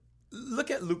 because look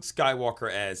at Luke Skywalker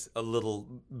as a little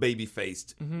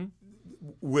baby-faced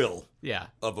will Yeah.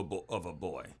 of a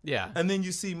boy. Yeah. And then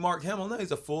you see Mark Hamill. Now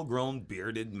he's a full-grown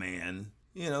bearded man.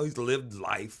 He's lived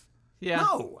life. Yeah.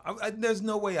 No, there's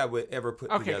no way I would ever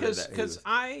put Okay, together that. because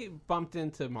I bumped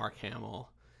into Mark Hamill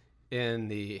in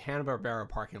the Hanna-Barbera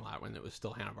parking lot when it was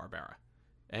still Hanna-Barbera,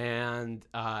 and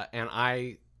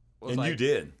I was And like, you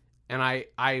did. and I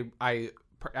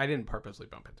didn't purposely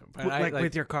bump into him, but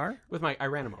With your car? I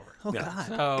ran him over. Oh, Yeah. God.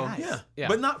 So guys. yeah.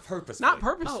 But not purposely. Not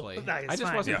purposely. Oh, that is I just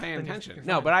fine. wasn't Yeah. paying Then attention. you're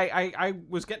No, fine. but I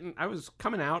was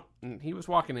coming out and he was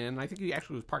walking in. And I think he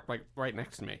actually was parked like right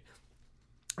next to me,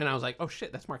 and I was like, "Oh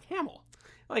shit, that's Mark Hamill!"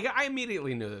 Like I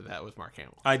immediately knew that was Mark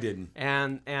Hamill. I didn't.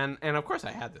 And of course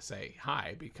I had to say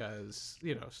hi because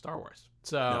Star Wars.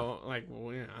 So I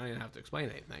didn't have to explain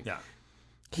anything. Yeah.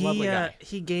 Lovely guy.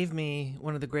 He gave me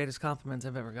one of the greatest compliments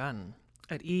I've ever gotten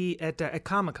at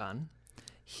Comic-Con.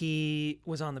 He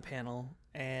was on the panel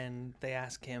and they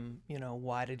asked him,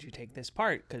 why did you take this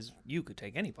part? Because you could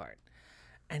take any part.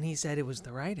 And he said it was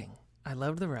the writing. I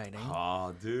loved the writing.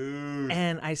 Oh, dude.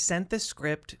 And I sent the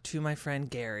script to my friend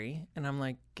Gary, and I'm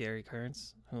like, Gary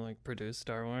Kurtz, who produced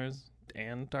Star Wars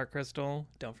and Dark Crystal,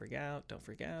 don't freak out.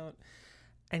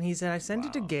 And he said, I sent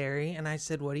it to Gary, and I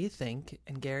said, what do you think?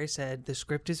 And Gary said, the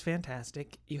script is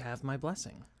fantastic. You have my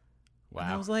blessing. Wow.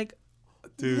 And I was like,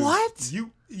 Dude, what?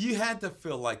 You had to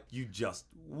feel like you just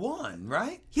won,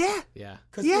 right? Yeah. Yeah.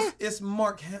 Because Yeah. it's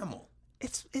Mark Hamill.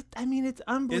 It's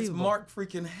unbelievable. It's Mark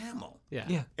freaking Hamill. Yeah.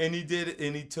 Yeah. And he did it,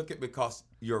 and he took it because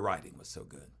your writing was so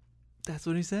good. That's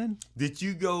what he said. Did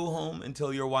you go home and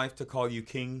tell your wife to call you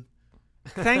king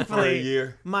for a Thankfully,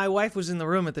 year? my wife was in the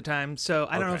room at the time, so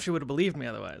I don't know Okay. if she would have believed me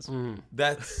otherwise.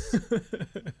 That's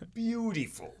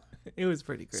beautiful. It was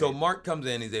pretty great. So Mark comes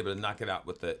in, he's able to knock it out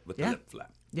with the Yeah. lip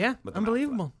flap. yeah, with the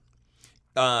unbelievable.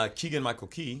 Keegan-Michael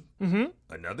Key,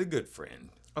 another good friend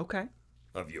Okay.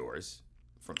 of yours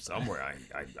from somewhere,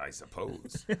 I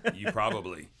suppose. You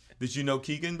probably. Did you know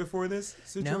Keegan before this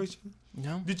situation?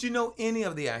 No. Did you know any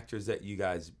of the actors that you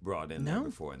guys brought in there No.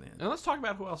 before then? And let's talk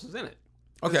about who else is in it.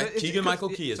 Okay, It's- Keegan-Michael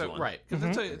it's- Key is so- one. Right,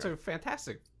 because it's a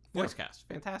fantastic voice cast.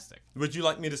 Fantastic. Would you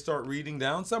like me to start reading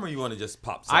down some, or you want to just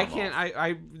pop some I can't. off?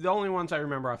 I the only ones I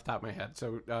remember off the top of my head.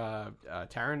 So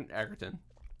Taron Egerton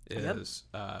is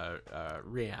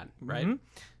Rian, right?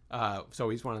 So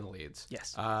he's one of the leads.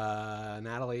 Yes.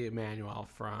 Natalie Emmanuel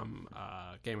from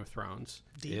Game of Thrones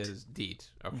is Deet.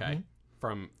 Okay.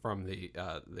 From the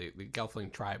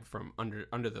Gelfling tribe from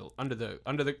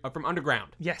from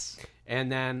underground. Yes.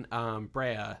 And then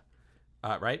Brea,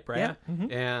 right? Brea. Yeah.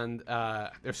 And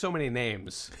there's so many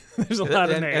names. There's a lot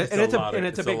of names. And it's a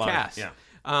It's a big lot of- cast.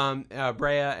 yeah.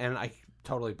 Brea, and I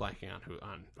totally blanking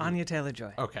on Anya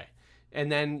Taylor-Joy. Okay. And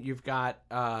then you've got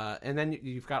all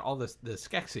the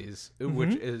Skeksis,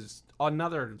 which is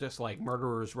another just like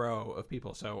murderer's row of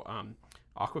people. So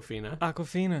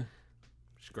Awkwafina,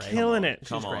 she's great. Killing it.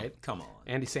 She's great. Come on.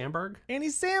 Andy Samberg, Andy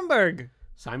Samberg.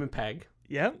 Simon Pegg.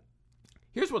 Yep.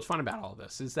 Here's what's fun about all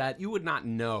this is that you would not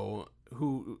know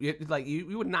who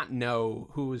you would not know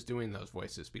who was doing those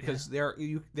voices because they're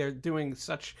doing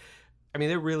such. I mean,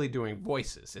 they're really doing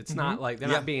voices. It's not like they're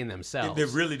not being themselves. They're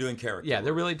really doing character. Yeah, work.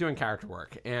 they're really doing character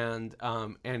work, and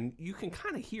you can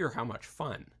kind of hear how much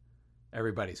fun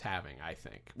everybody's having. I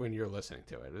think when you're listening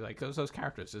to it, like those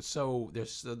characters, the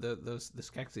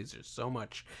Skeksis are so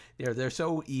much. They're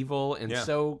so evil and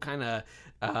so kind of.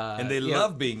 And they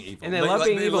love being evil. And they love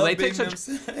being evil. They take such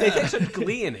such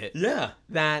glee in it. Yeah.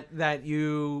 That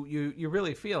you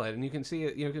really feel it, and you can see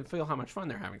it. You can feel how much fun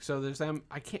they're having. So there's them.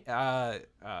 I can't.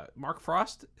 Mark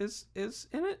Frost is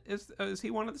in it. Is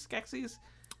he one of the Skeksis?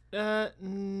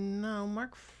 No,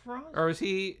 Mark Frost. Or is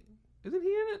he? Isn't he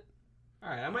in it? All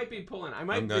right, I might be pulling. I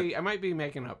might be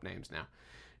making up names now.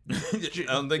 I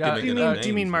don't think you're making up Do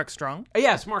you mean names. Mark Strong?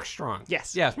 Yes, Mark Strong.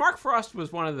 Yes. Mark Frost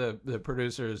was one of the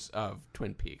producers of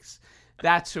Twin Peaks.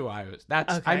 That's who I was. I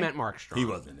Okay. meant Mark Strong. He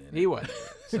wasn't in it. He wasn't.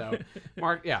 So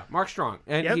Mark Strong,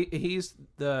 and Yep. he's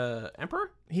the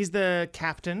Emperor. He's the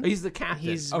captain. He's the captain.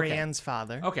 He's okay. Rayanne's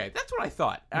father. Okay, that's what I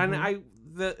thought, and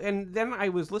and then I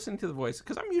was listening to the voice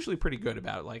because I'm usually pretty good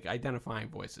about like identifying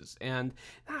voices, and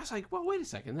I was like, well, wait a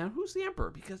second, now who's the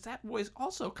Emperor? Because that voice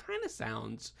also kind of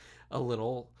sounds a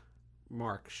little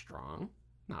Mark Strong,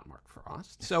 not Mark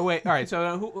Frost. So wait, all right,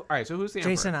 so who's the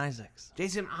Emperor? Jason Isaacs.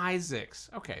 Jason Isaacs.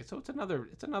 Okay, so it's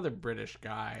another British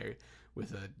guy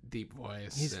with a deep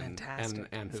voice. He's and, fantastic.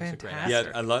 and who's a great Fantastic.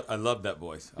 actor. Yeah, I love that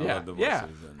voice. I love the voice. Yeah. that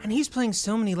he's in. And he's playing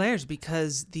so many layers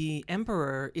because the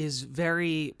Emperor is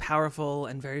very powerful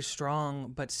and very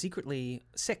strong, but secretly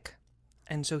sick.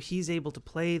 And so he's able to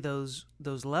play those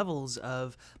levels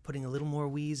of putting a little more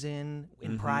wheeze in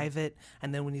private,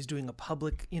 and then when he's doing a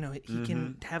public, he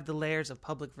can have the layers of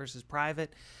public versus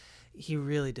private. He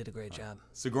really did a great job.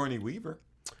 Sigourney Weaver.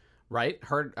 Right?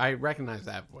 I recognize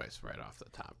that voice right off the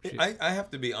top. I have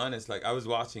to be honest. Like I was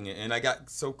watching it, and I got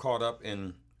so caught up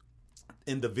in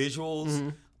the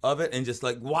visuals of it, and just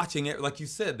like watching it. Like you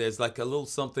said, there's like a little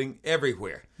something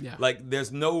everywhere. Yeah. Like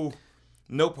there's no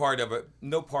part of it,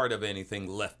 no part of anything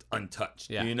left untouched.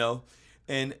 Yeah. You know,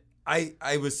 and I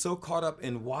was so caught up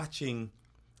in watching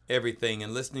everything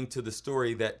and listening to the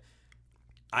story that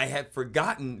I had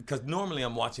forgotten, because normally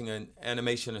I'm watching an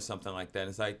animation or something like that.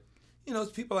 It's like,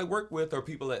 it's people I work with or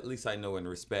people at least I know and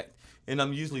respect. And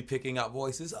I'm usually picking out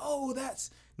voices. Oh, that's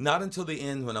not until the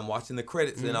end when I'm watching the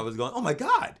credits and I was going, oh my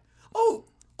God. Oh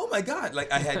my God. Like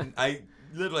I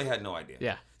literally had no idea.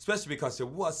 Yeah. Especially because there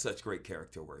was such great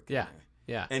character work. in Yeah. there.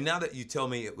 Yeah. And now that you tell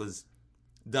me it was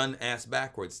done ass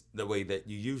backwards the way that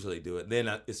you usually do it, then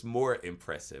it's more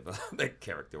impressive, that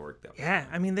character work that was. Yeah,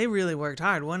 I mean, they really worked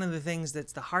hard. One of the things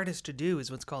that's the hardest to do is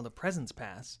what's called a presence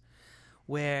pass,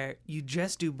 where you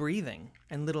just do breathing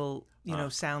and little,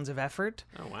 sounds of effort.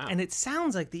 Oh, wow. And it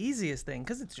sounds like the easiest thing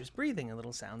because it's just breathing and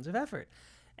little sounds of effort.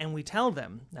 And we tell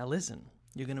them, now listen,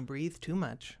 you're going to breathe too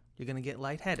much. You're going to get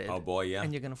lightheaded. Oh, boy, yeah.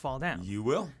 And you're going to fall down. You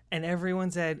will. And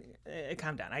everyone said,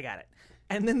 calm down, I got it.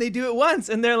 And then they do it once,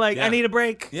 and they're like, Yeah. I need a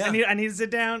break. Yeah. I need to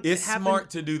sit down. It's It happened smart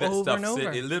to do that over stuff. and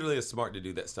over. It literally is smart to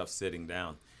do that stuff sitting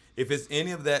down. If it's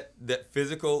any of that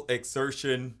physical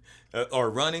exertion or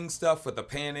running stuff with the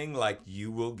panning, like you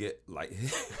will get like,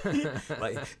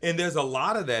 and there's a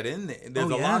lot of that in there. There's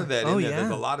Oh, a yeah. lot of that Oh, in there. yeah.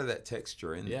 There's a lot of that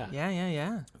texture in there. Yeah.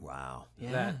 Yeah. Wow.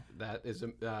 Yeah. That is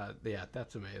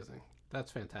that's amazing.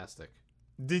 That's fantastic.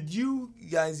 Did you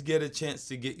guys get a chance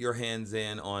to get your hands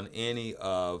in on any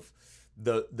of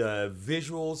the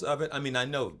visuals of it? I mean, I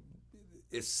know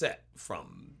it's set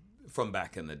from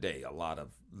back in the day, a lot of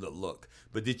the look.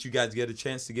 But did you guys get a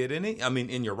chance to get any? I mean,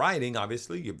 in your writing,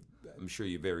 obviously, I'm sure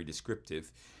you're very descriptive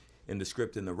in the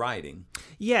script and the writing.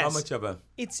 Yes. How much of a...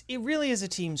 It really is a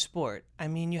team sport. I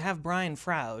mean, you have Brian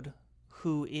Froud,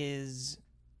 who is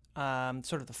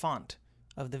sort of the font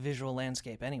of the visual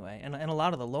landscape anyway, and a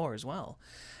lot of the lore as well.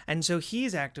 And so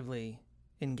he's actively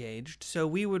engaged. So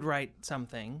we would write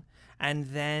something, and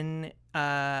then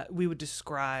we would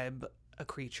describe a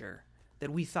creature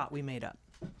that we thought we made up.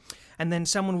 And then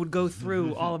someone would go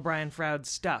through all of Brian Froud's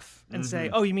stuff and say,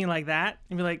 "Oh, you mean like that?"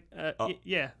 And be like,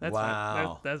 "Yeah, that's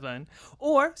fine. That's fine."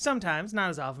 Or sometimes, not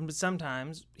as often, but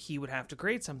sometimes he would have to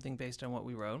create something based on what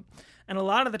we wrote. And a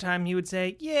lot of the time, he would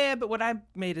say, "Yeah, but what I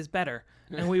made is better."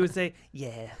 And we would say,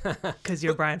 "Yeah, because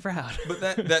you're Brian Froud." But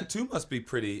that too must be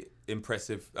pretty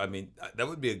impressive. I mean, that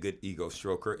would be a good ego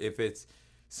stroker if it's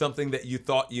something that you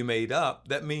thought you made up.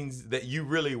 That means that you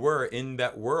really were in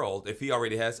that world. If he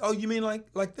already has, oh, you mean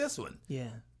like this one? Yeah.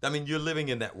 I mean, you're living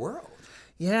in that world.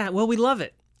 Yeah. Well, we love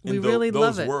it. We In really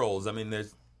love those it. worlds. I mean,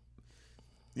 there's,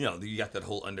 you got that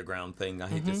whole underground thing. I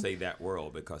hate to say that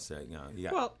world because you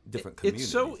got different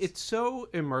communities. It's so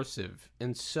immersive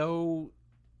and so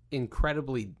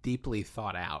incredibly deeply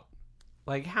thought out.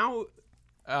 Like how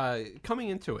coming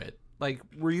into it, like,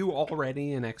 were you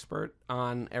already an expert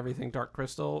on everything Dark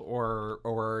Crystal,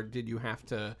 or did you have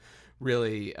to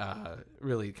really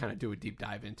kind of do a deep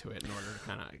dive into it in order to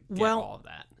kind of get all of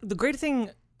that? The great thing,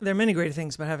 there are many great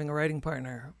things about having a writing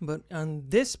partner, but on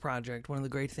this project, one of the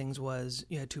great things was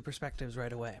you had two perspectives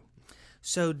right away.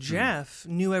 So Jeff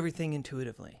knew everything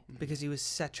intuitively because he was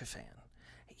such a fan.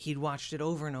 He'd watched it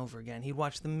over and over again. He'd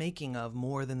watched the making of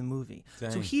more than the movie. Dang.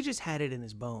 So he just had it in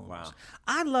his bones. Wow.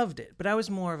 I loved it, but I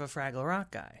was more of a Fraggle Rock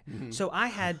guy. So I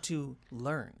had to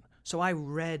learn. So I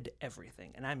read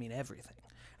everything, and I mean everything.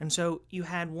 And so you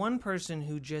had one person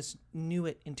who just knew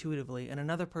it intuitively and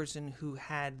another person who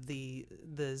had the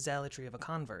zealotry of a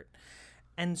convert.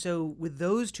 And so with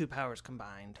those two powers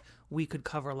combined, we could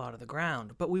cover a lot of the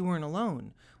ground. But we weren't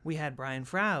alone. We had Brian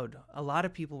Froud. A lot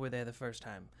of people were there the first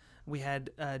time. We had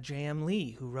J.M.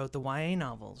 Lee, who wrote the YA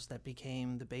novels that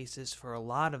became the basis for a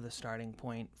lot of the starting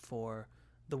point for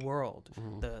the world,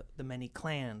 the many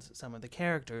clans, some of the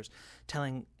characters,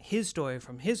 telling his story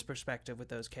from his perspective with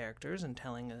those characters and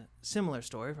telling a similar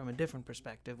story from a different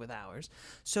perspective with ours.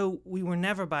 So we were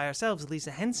never by ourselves.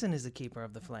 Lisa Henson is the keeper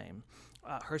of the flame.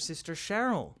 Her sister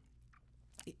Cheryl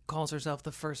calls herself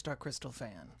the first Dark Crystal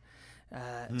fan.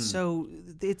 So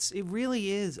it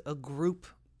really is a group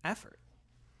effort.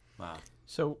 Wow.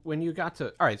 So when you got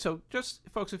to, all right, so just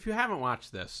folks, if you haven't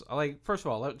watched this, like, first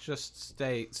of all, let's just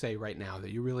say right now that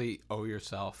you really owe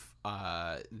yourself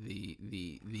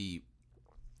the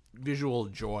visual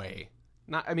joy.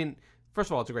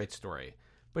 First of all, it's a great story,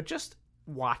 but just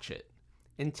watch it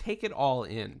and take it all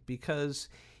in because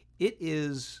it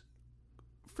is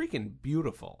freaking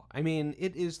beautiful. I mean,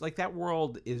 it is like that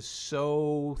world is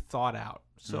so thought out,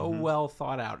 so well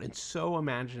thought out, and so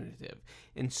imaginative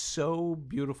and so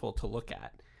beautiful to look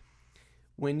at.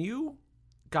 When you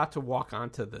got to walk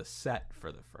onto the set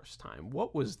for the first time,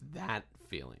 what was that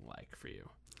feeling like for you?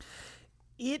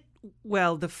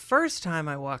 The first time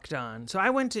I walked on,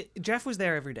 so Jeff was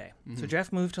there every day. So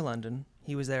Jeff moved to London.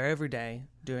 He was there every day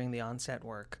doing the on-set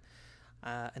work,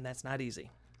 and that's not easy.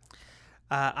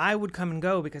 I would come and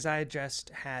go because I had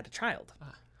just had a child.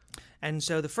 And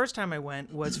so the first time I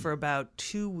went was for about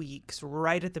 2 weeks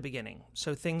right at the beginning.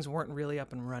 So things weren't really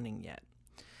up and running yet.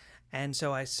 And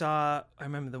so I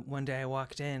remember one day I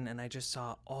walked in and I just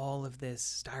saw all of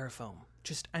this styrofoam.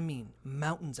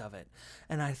 Mountains of it.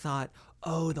 And I thought,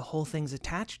 oh, the whole thing's a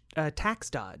tax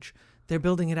dodge. They're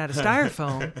building it out of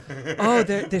styrofoam. Oh,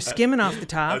 they're skimming off the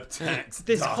top.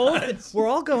 This whole thing, we're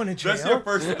all going to jail. That's your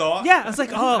first thought? Yeah, I was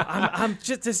like, oh, I'm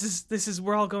just this is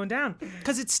we're all going down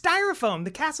because it's styrofoam.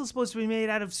 The castle's supposed to be made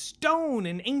out of stone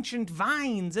and ancient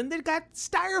vines, and they've got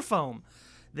styrofoam.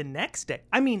 The next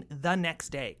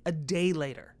day, a day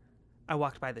later, I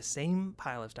walked by the same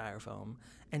pile of styrofoam,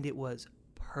 and it was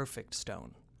perfect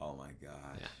stone. Oh my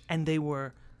God! Yeah. And they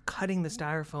were cutting the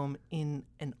styrofoam in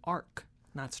an arc.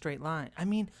 Not straight line. I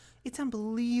mean, it's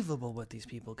unbelievable what these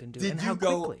people can do and how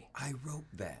quickly. I wrote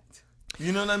that.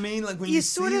 You know what I mean? Like when you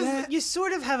see that? You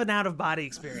sort of have an out of body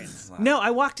experience. No,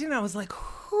 I walked in and I was like,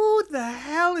 who the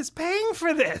hell is paying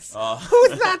for this? Who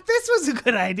thought this was a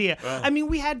good idea? I mean,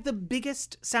 we had the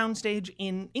biggest soundstage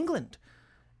in England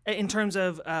in terms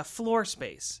of floor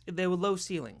space. There were low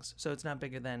ceilings, so it's not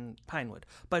bigger than Pinewood.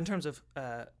 But in terms of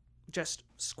just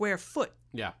square foot,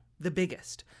 Yeah. the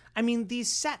biggest. I mean, these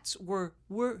sets were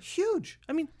huge.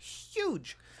 I mean,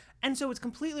 huge. And so it's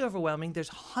completely overwhelming. There's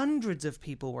hundreds of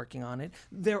people working on it.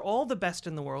 They're all the best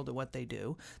in the world at what they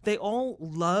do. They all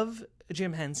love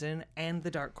Jim Henson and the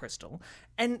Dark Crystal.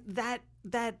 And that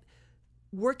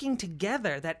working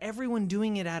together, that everyone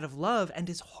doing it out of love and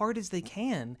as hard as they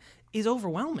can is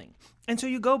overwhelming. And so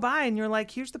you go by and you're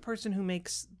like, here's the person who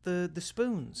makes the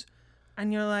spoons.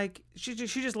 And you're like, she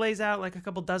just lays out like a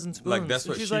couple dozen spoons. Like that's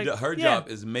And what she's she like, does. Her "Yeah, job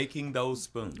is making those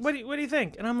spoons. What do you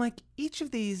think? And I'm like, each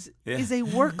of these Yeah. is a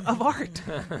work of art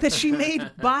that she made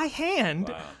by hand.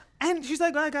 Wow. And she's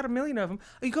like, well, I got a million of them.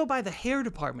 You go by the hair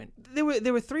department.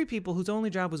 There were 3 people whose only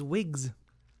job was wigs.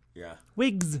 Yeah.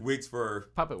 Wigs. Wigs for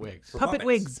Puppet wigs. Puppet puppets.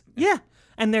 wigs. Yeah.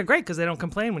 And they're great because they don't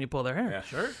complain when you pull their hair. Yeah.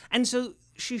 Sure. And so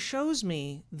she shows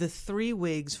me the 3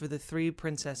 wigs for the 3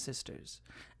 princess sisters.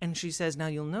 And she says, now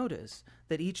you'll notice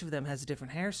that each of them has a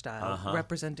different hairstyle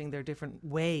representing their different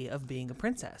way of being a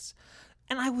princess.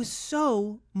 And I was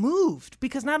so moved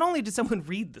because not only did someone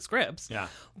read the scripts, Yeah.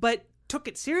 but took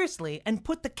it seriously and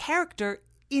put the character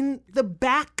in the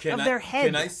back of their head.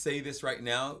 Can I say this right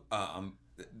now?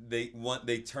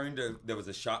 They turned there was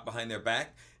a shot behind their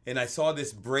back, and I saw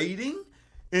this braiding,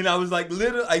 and I was like,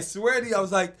 I swear to you, I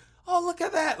was like, oh, look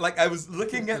at that. Like I was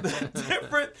looking at the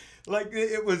different, like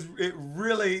it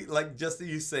really, like just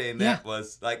you saying that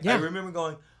was like, I remember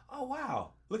going, oh,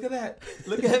 wow. Look at that.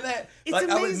 Look at that. It's like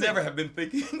I would amazing. never have been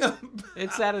thinking of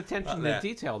It's that attention to that.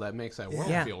 detail that makes that world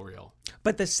Yeah. feel real.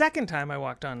 But the second time I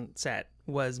walked on set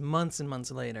was months and months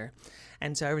later.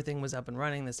 And so everything was up and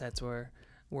running. The sets were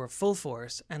full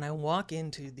force. And I walk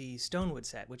into the Stonewood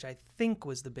set, which I think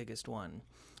was the biggest one.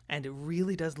 And it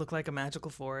really does look like a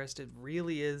magical forest. It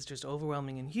really is just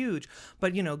overwhelming and huge.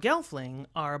 But, Gelfling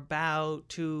are about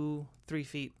 2-3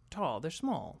 feet tall. They're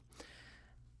small.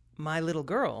 My little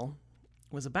girl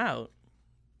was about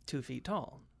 2 feet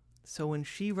tall. So when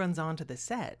she runs onto the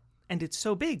set, and it's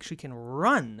so big, she can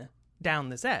run down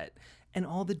the set. And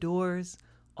all the doors,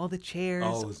 all the chairs,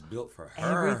 Oh, it was built for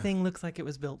her. everything looks like it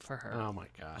was built for her. Oh my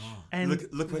gosh. And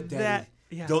Look what Daddy. that-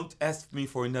 yeah. Don't ask me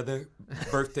for another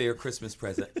birthday or Christmas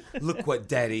present. Look what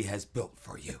Daddy has built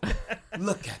for you.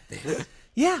 Look at this.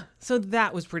 Yeah, so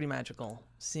that was pretty magical,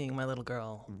 seeing my little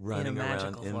girl Running in a around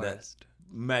magical in forest. that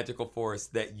magical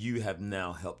forest that you have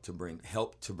now helped to bring.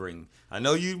 I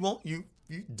know you won't. You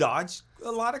dodged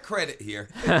a lot of credit here.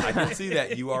 I can see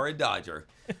that you are a dodger,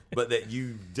 but that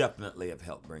you definitely have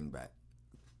helped bring back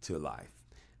to life.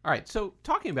 All right, so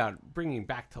talking about bringing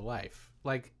back to life,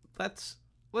 like let's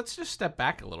just step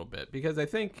back a little bit because I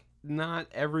think not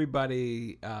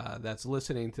everybody that's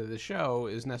listening to the show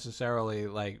is necessarily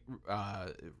like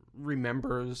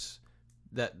remembers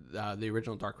that the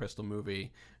original Dark Crystal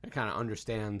movie and kind of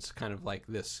understands kind of like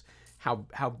this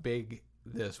how big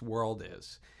this world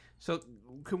is. So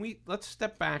let's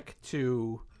step back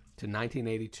to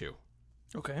 1982.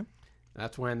 Okay.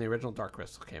 That's when the original Dark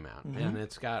Crystal came out, and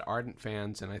it's got ardent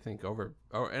fans, and I think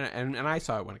and I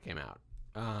saw it when it came out,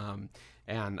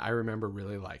 and I remember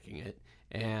really liking it,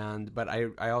 but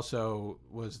I also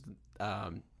was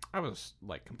I was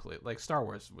like complete like Star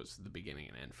Wars was the beginning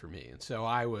and end for me, and so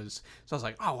I was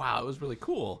like, oh wow, it was really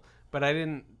cool, but I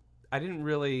didn't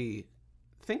really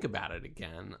think about it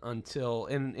again until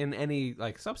in any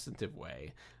like substantive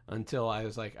way until I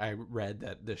was like I read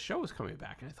that the show was coming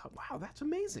back, and I thought, wow, that's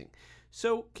amazing.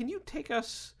 So can you take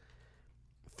us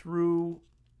through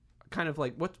kind of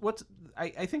like what's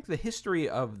I think the history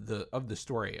of the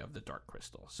story of the Dark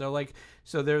Crystal.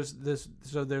 So there's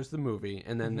the movie,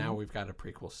 and then now we've got a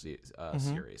prequel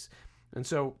series. And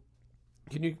so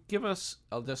can you give us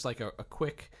just like a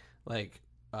quick like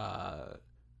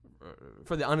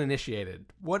for the uninitiated,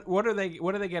 what are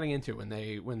they getting into when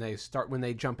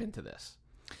they jump into this?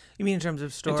 You mean in terms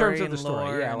of story? In terms of and the story,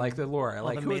 lore yeah, and like the lore, all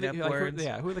like the who are made-up words?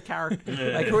 who are the characters?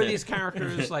 Like who are these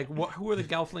characters? Like who are the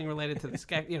Gelfling related to the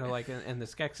and the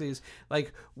Skeksis?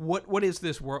 Like what is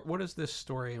this world? What is this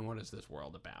story, and what is this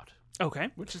world about? Okay.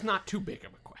 Which is not too big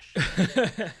of a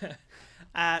question.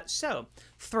 So,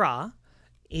 Thra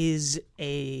is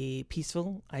a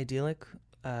peaceful, idyllic,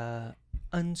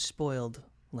 unspoiled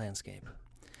landscape.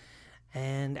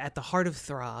 And at the heart of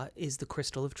Thra is the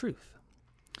Crystal of Truth.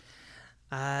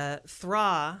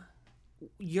 Thra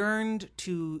yearned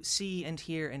to see and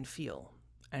hear and feel.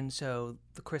 And so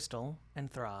the crystal and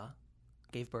Thra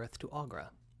gave birth to Aughra.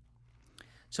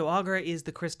 So Aughra is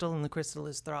the crystal, and the crystal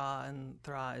is Thra, and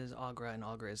Thra is Aughra, and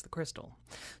Aughra is the crystal.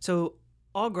 So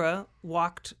Aughra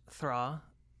walked Thra,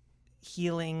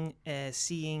 healing,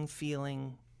 seeing,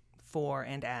 feeling for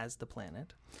and as the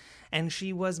planet. And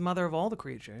she was mother of all the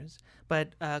creatures,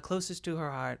 but closest to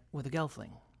her heart were the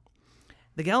Gelfling.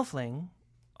 The Gelfling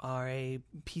are a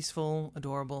peaceful,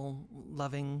 adorable,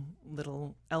 loving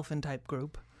little elfin-type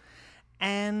group.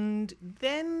 And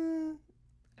then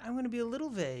I'm going to be a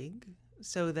little vague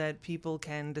so that people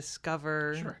can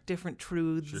discover different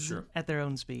truths at their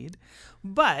own speed.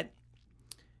 But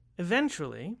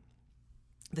eventually,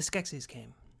 the Skeksis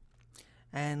came.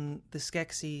 And the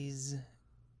Skeksis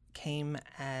came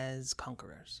as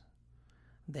conquerors.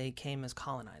 They came as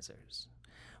colonizers.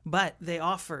 But they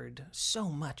offered so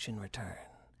much in return.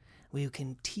 We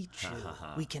can teach you.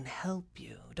 We can help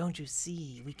you. Don't you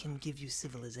see? We can give you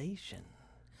civilization.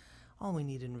 All we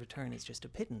need in return is just a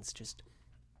pittance. Just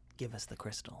give us the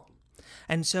crystal.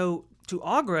 And so to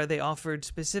Aughra, they offered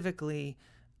specifically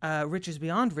riches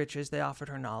beyond riches. They offered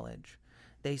her knowledge.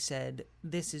 They said,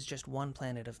 this is just one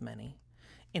planet of many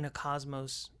in a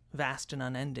cosmos vast and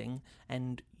unending,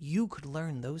 and you could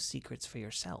learn those secrets for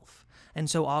yourself. And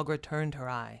so Aughra turned her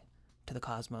eye to the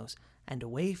cosmos and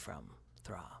away from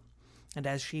Thra. And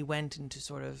as she went into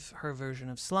sort of her version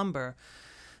of slumber,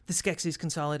 the Skeksis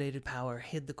consolidated power,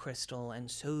 hid the crystal,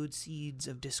 and sowed seeds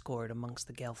of discord amongst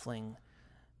the Gelfling,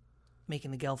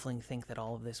 making the Gelfling think that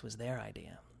all of this was their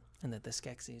idea, and that the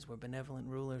Skeksis were benevolent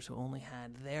rulers who only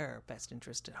had their best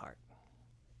interest at heart.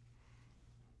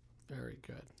 Very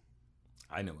good.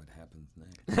 I know what happens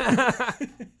next.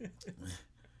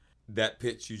 That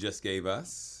pitch you just gave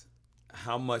us,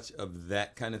 how much of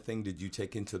that kind of thing did you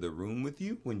take into the room with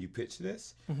you when you pitched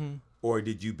this? Mm-hmm. Or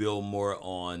did you build more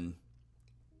on,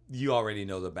 you already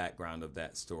know the background of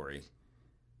that story,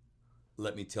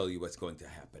 let me tell you what's going to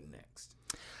happen next?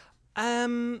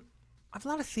 I have a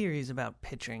lot of theories about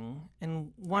pitching,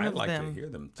 and one of them... I'd like to hear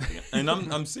them. And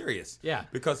I'm serious. Yeah.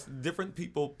 Because different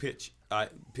people pitch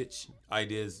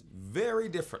ideas very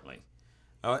differently.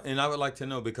 And I would like to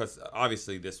know, because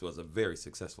obviously this was a very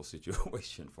successful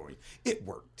situation for you. It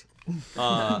worked.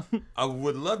 I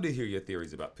would love to hear your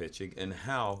theories about pitching and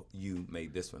how you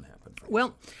made this one happen.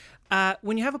 Well,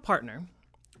 when you have a partner,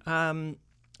 a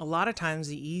lot of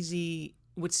times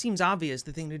what seems obvious,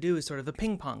 the thing to do is sort of a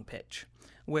ping pong pitch,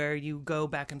 where you go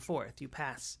back and forth. You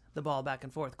pass the ball back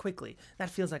and forth quickly. That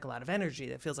feels like a lot of energy.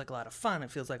 That feels like a lot of fun.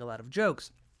 It feels like a lot of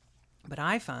jokes. But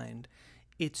I find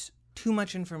it's too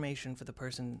much information for the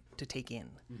person to take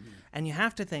in. Mm-hmm. And you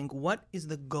have to think, what is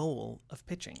the goal of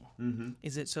pitching? Mm-hmm.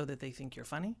 Is it so that they think you're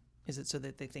funny? Is it so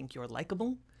that they think you're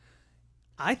likable?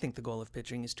 I think the goal of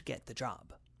pitching is to get the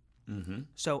job. Mm-hmm.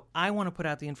 So I want to put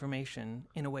out the information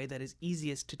in a way that is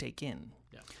easiest to take in.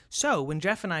 Yeah. So when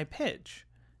Jeff and I pitch,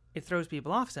 it throws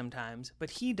people off sometimes, but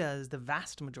he does the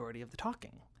vast majority of the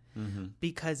talking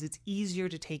because it's easier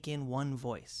to take in one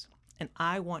voice. And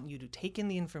I want you to take in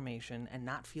the information and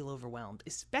not feel overwhelmed,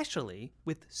 especially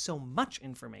with so much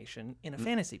information in a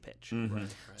fantasy pitch. Mm-hmm.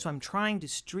 Right. So I'm trying to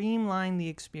streamline the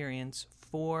experience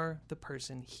for the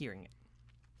person hearing it.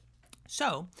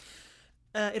 So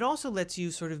it also lets you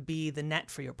sort of be the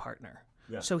net for your partner.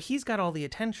 Yeah. So he's got all the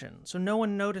attention, so no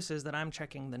one notices that I'm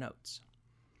checking the notes.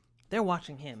 They're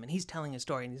watching him, and he's telling a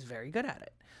story, and he's very good at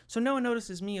it. So no one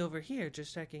notices me over here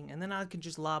just checking, and then I can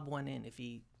just lob one in if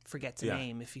he forgets a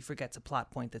name, if he forgets a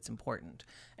plot point that's important.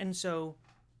 And so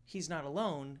he's not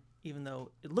alone, even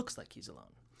though it looks like he's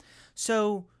alone.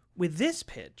 So with this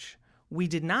pitch, we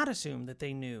did not assume that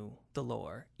they knew the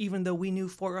lore, even though we knew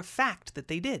for a fact that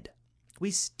they did.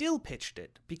 We still pitched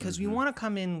it because we want to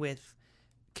come in with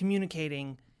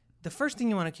communicating. The first thing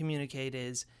you want to communicate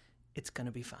is, it's going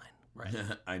to be fine. Right.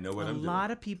 I know what I'm doing. A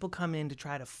lot of people come in to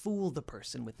try to fool the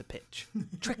person with the pitch.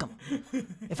 Trick them.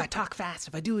 If I talk fast,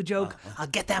 if I do a joke, I'll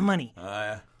get that money.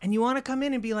 And you want to come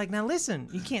in and be like, now listen,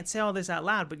 you can't say all this out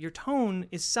loud, but your tone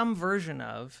is some version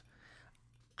of,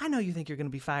 I know you think you're going to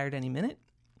be fired any minute.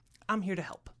 I'm here to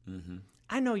help. Mm-hmm.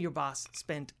 I know your boss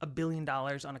spent $1 billion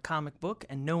on a comic book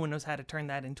and no one knows how to turn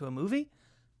that into a movie.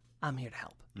 I'm here to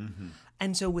help. Mm-hmm.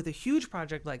 And so with a huge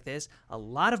project like this, a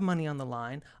lot of money on the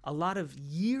line, a lot of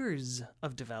years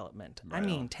of development. Right. I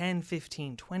mean, 10,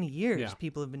 15, 20 years,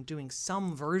 people have been doing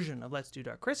some version of Let's Do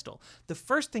Dark Crystal. The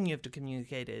first thing you have to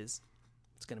communicate is,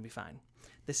 it's going to be fine.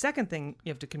 The second thing you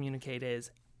have to communicate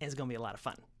is, it's going to be a lot of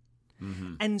fun.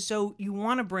 Mm-hmm. And so you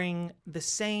want to bring the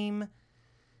same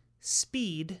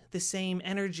speed, the same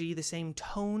energy, the same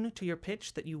tone to your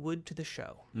pitch that you would to the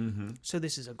show. Mm-hmm. So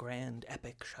this is a grand,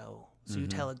 epic show. So you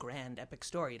tell a grand, epic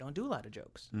story. You don't do a lot of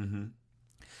jokes. Mm-hmm.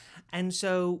 And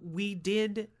so we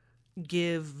did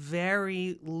give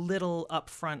very little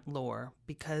upfront lore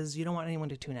because you don't want anyone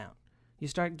to tune out. You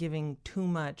start giving too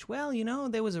much, well, you know,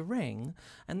 there was a ring,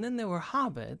 and then there were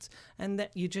hobbits, and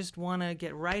that you just want to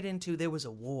get right into, there was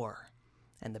a war.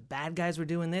 And the bad guys were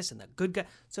doing this, and the good guys.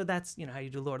 So that's, you know, how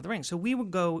you do Lord of the Rings. So we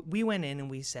went in and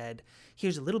we said,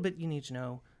 here's a little bit you need to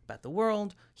know about the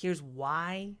world. Here's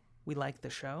why we like the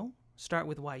show. Start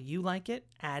with why you like it.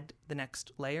 Add the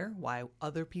next layer, why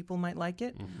other people might like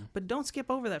it. Mm-hmm. But don't skip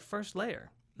over that first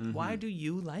layer. Mm-hmm. Why do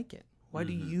you like it? Why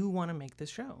do you want to make this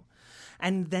show?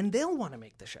 And then they'll want to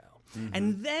make the show.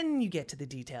 And then you get to the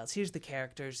details. Here's the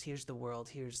characters, here's the world,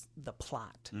 here's the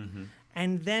plot.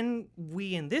 And then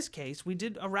we, in this case, we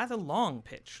did a rather long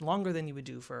pitch, longer than you would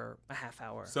do for a half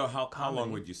hour. So how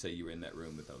long would you say you were in that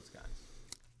room with those guys?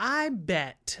 I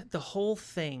bet the whole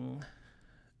thing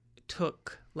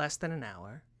took less than an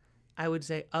hour. I would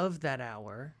say of that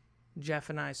hour, Jeff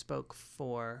and I spoke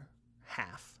for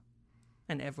half,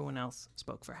 and everyone else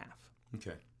spoke for half.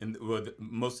 Okay. And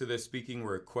most of their speaking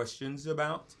were questions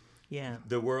about Yeah.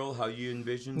 the world, how you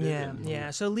envisioned it?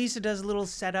 Yeah. So Lisa does a little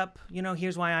setup.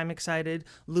 Here's why I'm excited.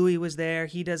 Louis was there.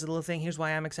 He does a little thing. Here's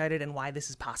why I'm excited and why this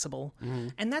is possible.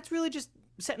 And that's really just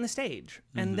setting the stage.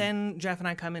 And then Jeff and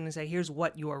I come in and say, here's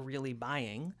what you are really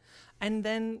buying. And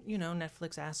then,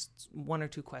 Netflix asks one or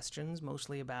two questions,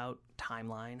 mostly about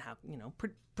timeline, how,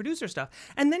 producer stuff.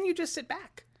 And then you just sit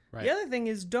back. Right. The other thing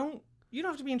is you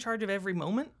don't have to be in charge of every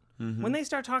moment. When they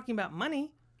start talking about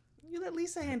money, you let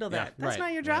Lisa handle that. That's right.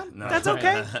 not your job. No. That's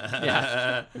okay.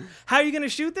 Yeah. How are you going to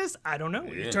shoot this? I don't know.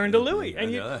 You turn to Louis, and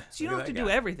so you don't have to Look at do that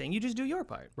guy. everything. You just do your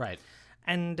part. Right.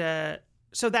 And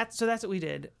so that's what we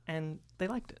did, and they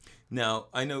liked it. Now,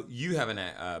 I know you have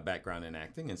a background in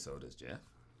acting, and so does Jeff.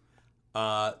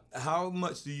 How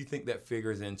much do you think that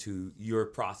figures into your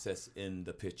process in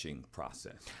the pitching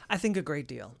process? I think a great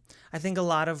deal. I think a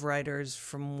lot of writers,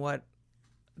 from what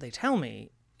they tell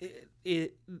me,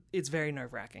 it's very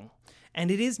nerve-wracking,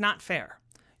 and it is not fair.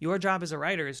 Your job as a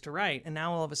writer is to write, and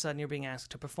now all of a sudden you're being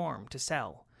asked to perform, to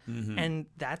sell. And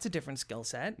that's a different skill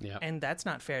set, and that's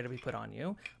not fair to be put on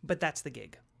you, but that's the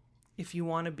gig. If you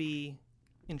want to be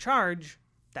in charge,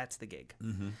 that's the gig.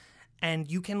 And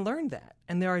you can learn that,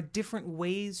 and there are different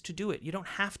ways to do it. You don't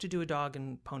have to do a dog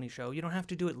and pony show. You don't have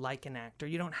to do it like an actor.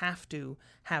 You don't have to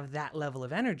have that level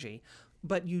of energy,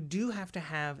 but you do have to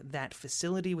have that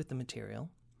facility with the material.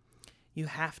 You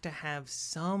have to have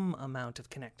some amount of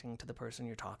connecting to the person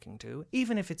you're talking to,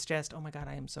 even if it's just, oh my God,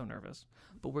 I am so nervous,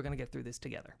 but we're going to get through this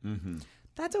together.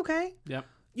 That's okay. Yep.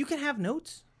 You can have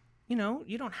notes. You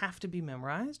don't have to be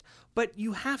memorized, but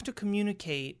you have to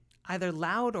communicate either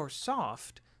loud or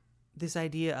soft this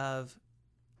idea of,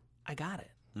 I got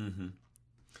it.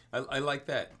 I like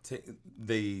that.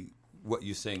 What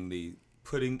you're saying, the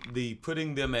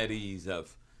putting them at ease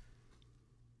of,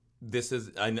 this is,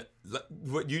 I know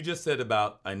what you just said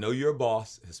about, I know your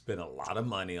boss has spent a lot of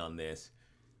money on this.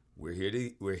 We're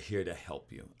here to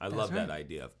help you. I love that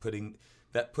idea of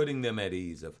putting them at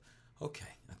ease of, okay,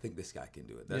 I think this guy can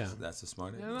do it. That's a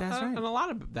smart idea. That's right. And a lot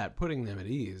of that putting them at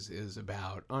ease is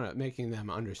about making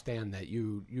them understand that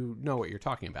you know what you're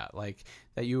talking about, like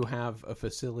that you have a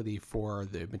facility for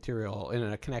the material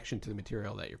and a connection to the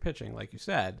material that you're pitching, like you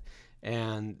said,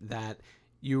 and that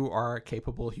you are a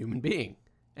capable human being.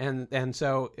 And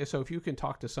so if you can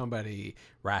talk to somebody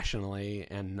rationally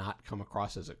and not come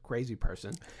across as a crazy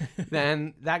person,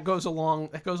 then that goes a long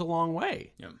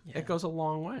way. Yeah. It goes a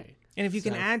long way. And if you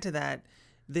can add to that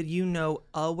you know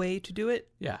a way to do it,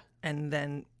 Yeah. and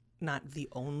then not the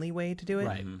only way to do it,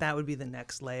 Right. that would be the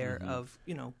next layer of,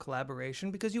 collaboration,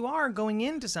 because you are going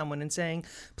into someone and saying,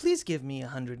 please give me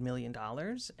 $100 million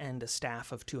and a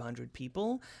staff of 200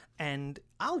 people, and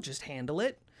I'll just handle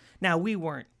it. Now, we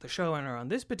weren't the showrunner on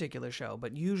this particular show,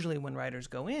 but usually when writers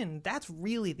go in, that's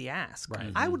really the ask.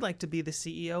 Right. I would like to be the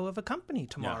CEO of a company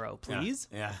tomorrow, please.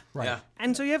 Yeah. Right. Yeah.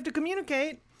 And so you have to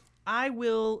communicate. I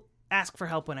will ask for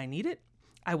help when I need it.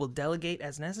 I will delegate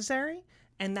as necessary.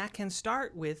 And that can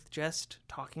start with just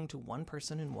talking to one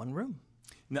person in one room.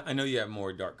 Now, I know you have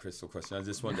more Dark Crystal questions. I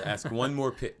just wanted to ask one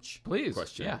more pitch. Please.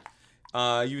 Question.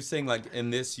 Yeah. You were saying, like,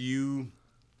 in this, you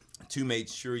two made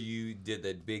sure you did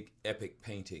that big epic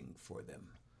painting for them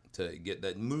to get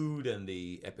that mood and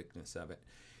the epicness of it.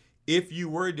 If you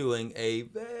were doing a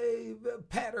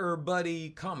patter buddy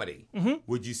comedy,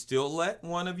 would you still let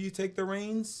one of you take the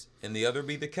reins and the other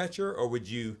be the catcher, or would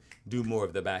you do more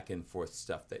of the back and forth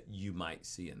stuff that you might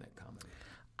see in that comedy?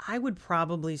 I would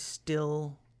probably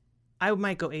still, I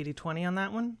might go 80-20 on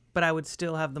that one, but I would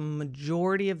still have the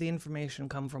majority of the information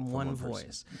come from one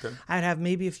voice. Okay. I'd have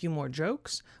maybe a few more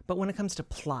jokes, but when it comes to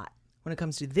plot, when it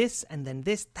comes to this and then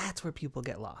this, that's where people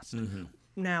get lost.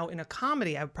 Now, in a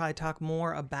comedy, I would probably talk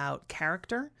more about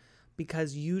character,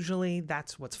 because usually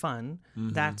that's what's fun.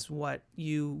 That's what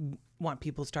you want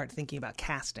people to start thinking about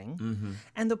casting.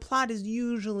 And the plot is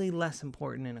usually less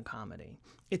important in a comedy.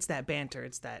 It's that banter,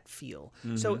 it's that feel.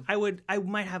 So I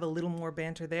might have a little more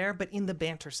banter there, but in the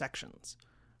banter sections.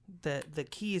 The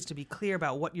key is to be clear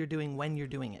about what you're doing when you're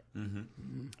doing it.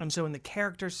 And so in the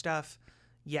character stuff,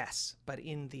 yes, but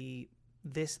in the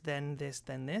this, then this,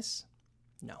 then this,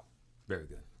 no. Very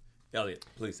good. Elliot,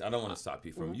 please, I don't want to stop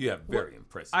you from. You have very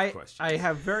impressive questions. I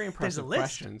have very impressive list.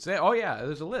 questions. Oh yeah,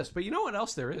 there's a list. But you know what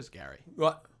else there is, Gary?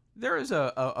 What? There is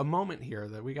a moment here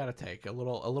that we got to take a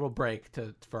little break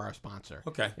for our sponsor.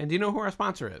 Okay. And do you know who our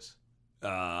sponsor is?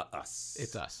 Us.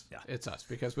 It's us. Yeah. It's us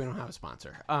because we don't have a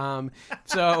sponsor. But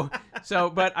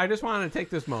I just wanted to take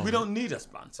this moment. We don't need a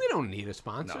sponsor. We don't need a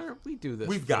sponsor. No. We do this.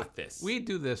 We've got this. We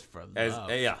do this for As,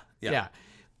 love. yeah.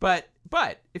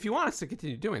 But if you want us to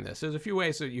continue doing this, there's a few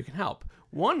ways that you can help.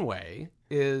 One way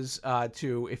is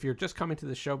if you're just coming to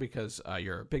the show because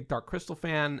you're a big Dark Crystal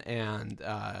fan and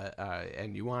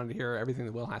you want to hear everything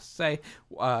that Will has to say,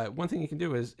 one thing you can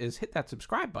do is hit that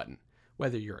subscribe button.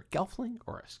 Whether you're a Gelfling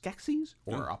or a Skeksis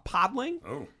or a Podling,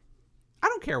 Oh, I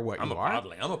don't care what I'm you a are.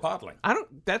 podling. I'm a podling. I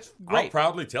don't. That's I'll great.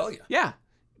 proudly tell you. Yeah,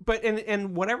 but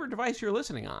and whatever device you're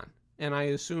listening on, and I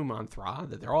assume on Thra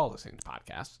that they're all listening to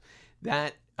podcasts,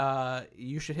 that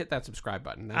you should hit that subscribe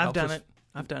button. That I've helps done us- it.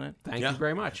 I've done it. Thank Yeah. you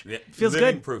very much. Yeah, Feels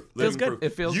living good. Proof. Feels Living good. Proof.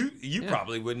 It feels- You yeah.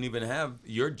 probably wouldn't even have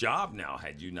your job now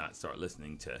had you not start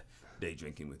listening to Day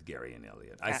Drinking with Gary and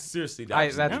Elliot. I seriously doubt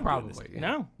you That's would do probably this. yeah.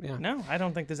 No, Yeah. no, I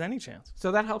don't think there's any chance.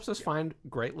 So that helps us find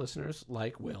great listeners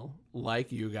like Will,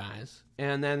 like you guys.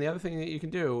 And then the other thing that you can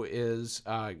do is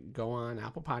go on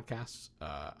Apple Podcasts,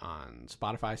 on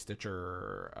Spotify,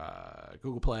 Stitcher,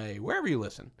 Google Play, wherever you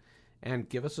listen, and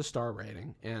give us a star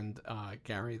rating. And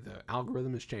Gary, the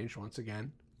algorithm has changed once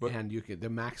again. What? And the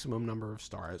maximum number of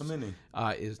stars How many?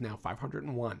 is now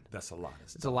 501. That's a lot of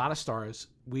It's stuff. a lot of stars.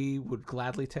 We would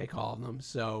gladly take all of them.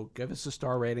 So give us a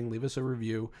star rating, leave us a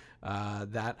review.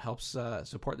 That helps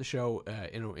support the show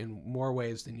in more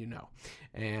ways than you know.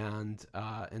 And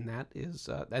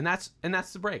that's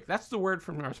the break. That's the word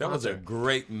from our That was sponsor. a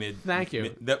great mid. Thank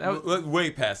you. That was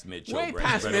way past mid show. Way break,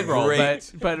 past but a mid-roll,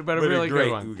 great- but a really great,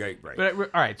 good one. Great break. But all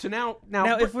right. So now,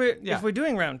 Now, if yeah. we're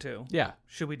doing round two, yeah.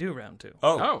 should we do round two?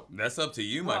 Oh. That's up to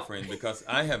you, my Well- friend, because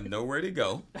I have nowhere to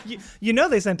go. You know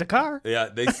they sent a car. Yeah,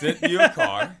 they sent you a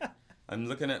car. I'm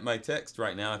looking at my text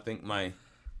right now. I think my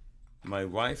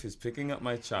wife is picking up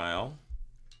my child.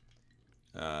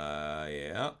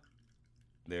 Yeah.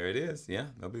 There it is. Yeah,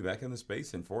 they'll be back in the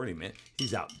space in 40 minutes.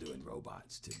 He's out doing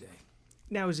robots today.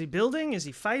 Now, is he building? Is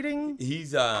he fighting?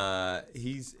 He's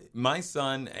my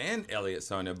son and Elliot's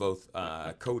son are both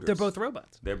coders. They're both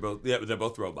robots. They're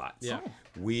both robots. Yeah.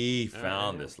 We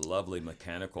found this lovely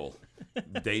mechanical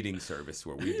dating service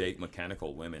where we date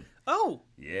mechanical women. Oh,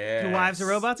 Yeah. Your wives are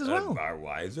robots as well? Our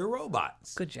wives are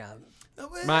robots. good job.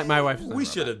 My wife is not a We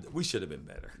robot. should have been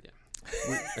better.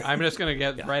 I'm just gonna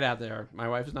get right out there. My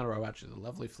wife is not a robot. She's a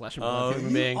lovely flesh and blood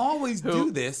human being. always who-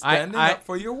 do this, I- standing I- up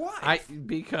for your wife.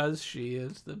 Because she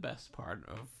is the best part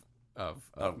of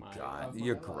oh my God, of my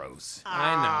you're life. gross.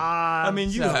 I I mean,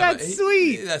 you so- have That's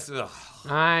sweet. That's. know.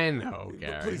 I know,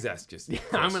 Gary. Please ask just.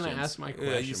 I'm gonna ask my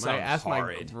question. you sound ask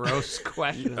horrid. my gross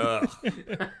question. Ugh.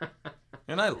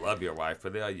 And I love your wife,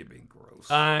 but you're being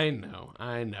gross. I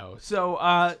know. So,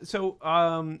 all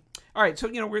right. So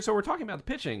we're talking about the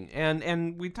pitching,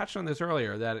 and we touched on this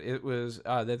earlier that it was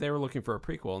that they were looking for a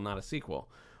prequel, not a sequel.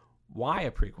 Why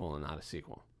a prequel and not a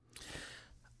sequel?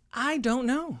 I don't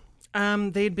know.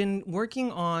 They'd been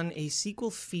working on a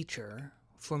sequel feature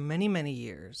for many, many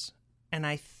years. And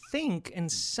I think in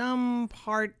some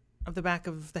part of the back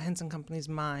of the Henson Company's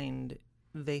mind,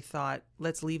 they thought,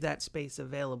 let's leave that space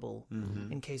available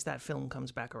in case that film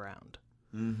comes back around.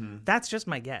 Mm-hmm. That's just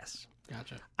my guess.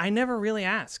 Gotcha. I never really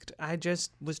asked. I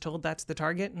just was told that's the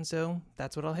target, and so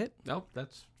that's what I'll hit. Nope,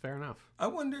 that's fair enough. I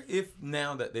wonder if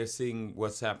now that they're seeing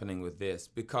what's happening with this,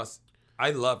 because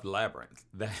I loved Labyrinth.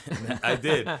 I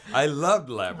did. I loved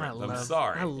Labyrinth. I'm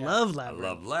sorry. I love Labyrinth. I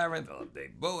love Labyrinth. I love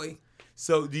Dave Bowie.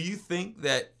 So do you think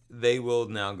that they will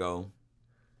now go,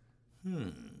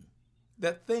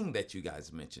 that thing that you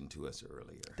guys mentioned to us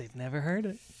earlier? They've never heard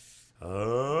it.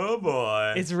 Oh,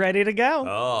 boy. It's ready to go.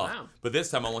 Oh, Wow. but this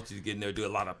time I want you to get in there and do a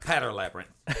lot of patter Labyrinth.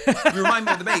 You remind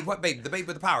me of the babe. What babe? The babe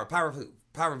with the power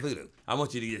of voodoo. I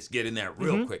want you to just get in there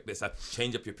real quick. This time,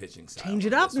 change up your pitching style. Change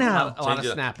it on up this one. now. A lot of Change it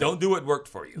up. snapping. Don't do what worked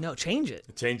for you. No, change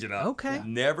it. Change it up. Okay.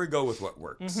 Never go with what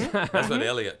works. That's what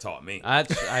Elliot taught me.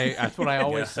 That's what I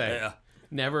always Yeah, say. yeah.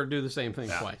 Never do the same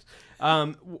thing twice.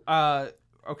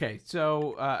 Okay,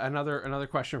 so another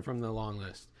question from the long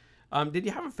list. Did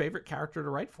you have a favorite character to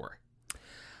write for?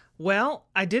 Well,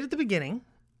 I did at the beginning.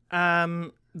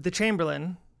 The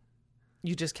Chamberlain,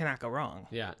 you just cannot go wrong.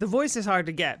 Yeah. The voice is hard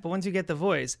to get, but once you get the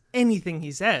voice, anything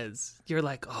he says, you're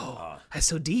like, oh, that's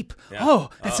so deep.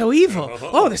 Oh, that's so evil.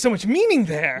 Oh, there's so much meaning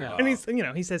there. And he's,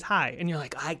 he says hi, and you're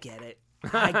like, I get it.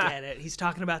 I get it. He's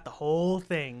talking about the whole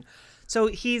thing. So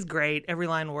he's great. Every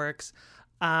line works.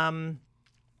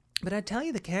 But I tell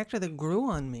you, the character that grew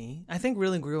on me, I think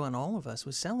really grew on all of us,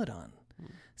 was Celadon.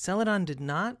 Celadon did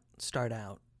not start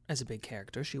out as a big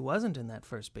character. She wasn't in that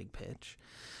first big pitch.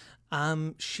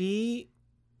 I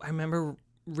remember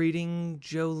reading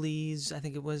Joe Lee's, I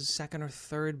think it was second or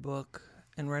third book,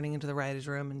 and running into the writer's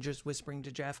room and just whispering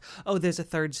to Jeff, "Oh, there's a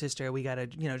third sister. We gotta,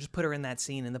 just put her in that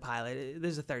scene in the pilot.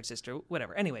 There's a third sister.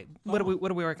 Whatever. Anyway, what are we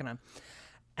working on?"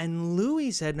 And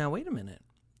Louis said, "Now wait a minute.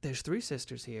 There's 3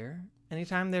 sisters here.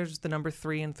 Anytime there's the number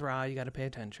 3 in Thra, you got to pay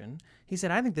attention." He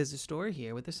said, "I think there's a story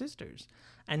here with the sisters."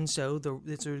 And so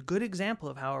it's a good example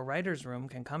of how a writer's room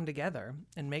can come together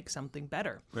and make something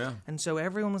better. Yeah. And so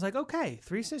everyone was like, okay,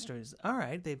 3 sisters. All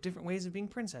right. They have different ways of being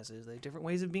princesses. They have different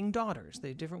ways of being daughters. They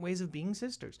have different ways of being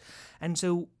sisters. And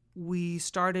so we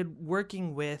started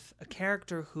working with a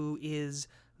character who is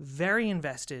very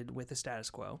invested with the status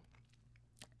quo.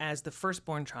 As the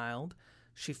firstborn child,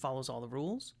 she follows all the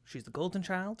rules. She's the golden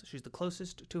child. She's the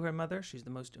closest to her mother. She's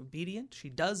the most obedient. She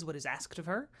does what is asked of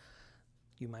her.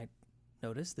 You might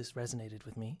notice this resonated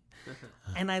with me.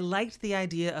 And I liked the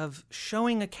idea of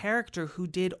showing a character who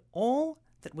did all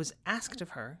that was asked of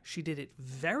her. She did it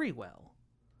very well.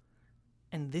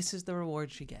 And this is the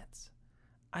reward she gets.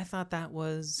 I thought that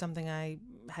was something I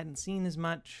hadn't seen as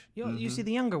much. You see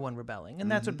the younger one rebelling,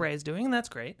 and that's what Bray is doing, and that's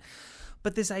great.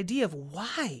 But this idea of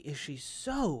why is she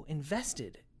so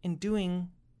invested in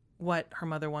doing what her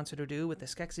mother wants her to do, what the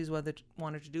Skeksis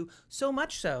want her to do, so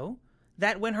much so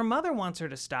that when her mother wants her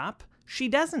to stop, she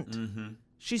doesn't.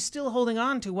 She's still holding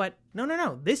on to what,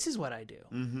 no, this is what I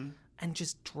do. And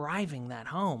just driving that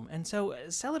home. And so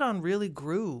Celadon really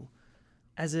grew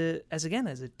as a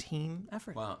team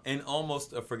effort. Wow. And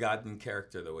almost a forgotten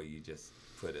character, the way you just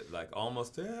put it. Like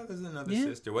almost, there's another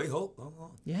sister. Wait, hold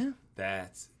on. Yeah.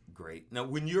 That's great. Now,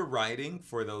 when you're writing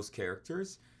for those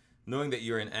characters, knowing that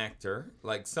you're an actor,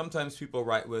 like sometimes people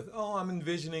write with, I'm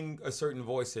envisioning a certain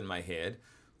voice in my head.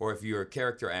 Or if you're a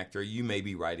character actor, you may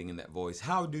be writing in that voice.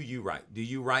 How do you write? Do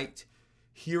you write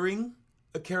hearing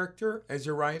a character as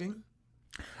you're writing?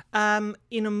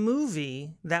 In a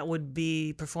movie that would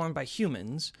be performed by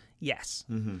humans, yes.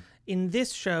 In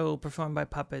this show, performed by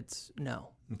puppets, no.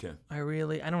 Okay. I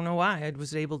don't know why. I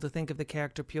was able to think of the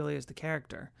character purely as the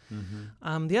character.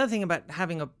 The other thing about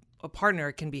having a partner,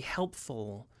 it can be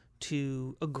helpful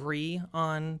to agree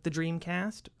on the dream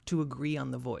cast, to agree on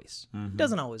the voice. It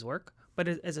doesn't always work. But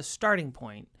as a starting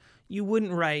point, you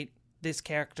wouldn't write this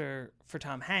character for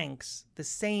Tom Hanks the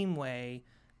same way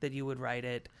that you would write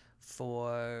it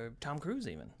for Tom Cruise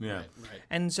even. Yeah. Right.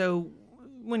 And so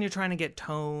when you're trying to get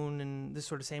tone and this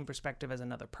sort of same perspective as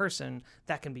another person,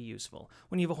 that can be useful.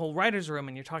 When you have a whole writer's room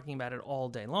and you're talking about it all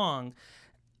day long,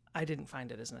 I didn't find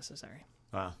it as necessary.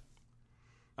 Wow.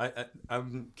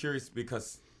 I'm curious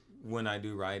because when I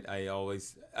do write,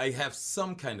 I have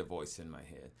some kind of voice in my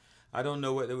head. I don't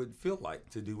know what it would feel like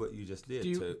to do what you just did.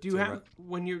 Do you have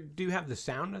the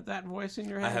sound of that voice in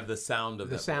your head? I have the sound of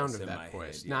the that sound voice of in that my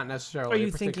voice, head. not necessarily. Are you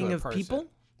a particular thinking of person. people?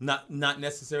 Not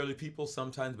necessarily people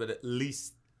sometimes, but at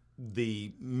least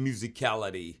the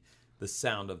musicality, the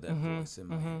sound of that voice in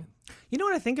my head. You know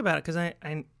what I think about it? Because I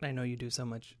know you do so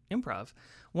much improv.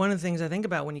 One of the things I think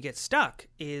about when you get stuck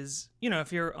is,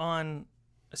 if you're on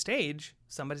a stage,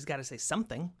 somebody's got to say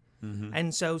something.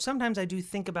 And so sometimes I do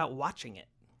think about watching it.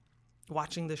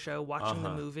 Watching the show, watching the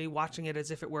movie, watching it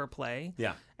as if it were a play.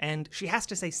 Yeah. And she has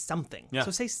to say something. Yeah.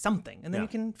 So say something, and then you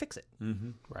can fix it.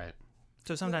 Right.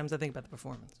 So sometimes I think about the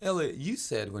performance. Elliot, you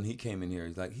said when he came in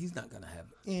here, he's not going to have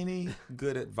any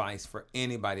good advice for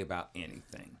anybody about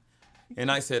anything. And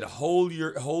I said, hold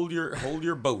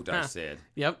your boat, I said.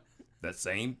 Yep. That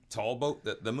same tall boat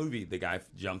that the guy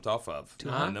jumped off of.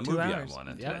 In the 2 movie hours. I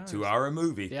wanted. Yep. That 2-hour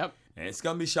movie. Yep. And it's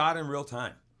going to be shot in real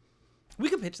time. We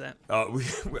could pitch that.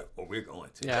 We're going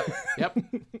to. Yep. Yep.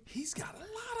 He's got a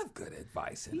lot of good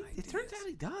advice and ideas. It turns out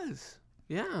he does.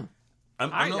 Yeah. I'm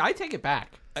not- I take it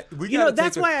back.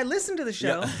 That's why I listen to the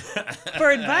show for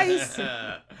advice.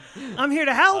 I'm here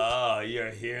to help. Oh,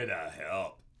 you're here to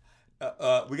help.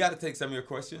 We got to take some of your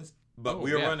questions, but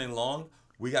we are running long.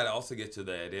 We got to also get to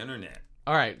that internet.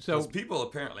 All right. So Because people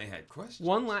apparently had questions.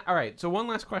 all right. So one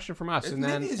last question from us, As and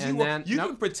many then as and you then want. You nope,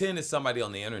 can pretend it's somebody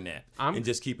on the internet and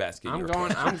just keep asking I'm your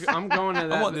going. questions. I'm going to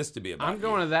that. I want this to be about I'm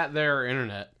going to that there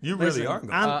internet. You really are going.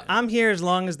 I'm here as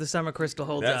long as the summer crystal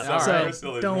holds That's up. all So right.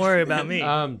 Still don't worry about me.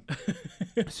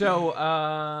 So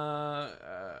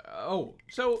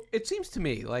it seems to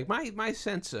me like my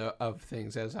sense of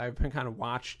things as I've been kind of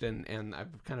watched and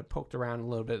I've kind of poked around a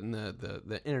little bit in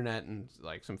the internet and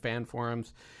like some fan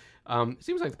forums. It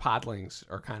seems like the Podlings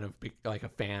are kind of like a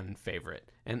fan favorite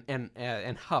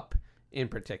and Hupp in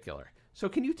particular. So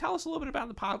can you tell us a little bit about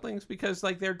the podlings? Because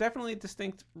like they're definitely a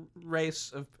distinct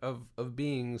race of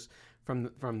beings from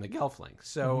the Gelflings.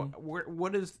 So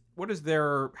what is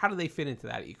their, how do they fit into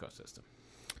that ecosystem?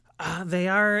 They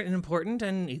are an important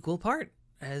and equal part,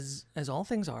 as all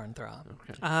things are in Thra.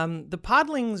 Okay. The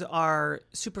podlings are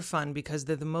super fun because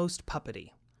they're the most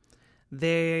puppety.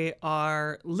 They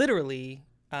are literally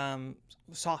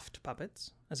soft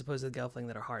puppets, as opposed to the Gelfling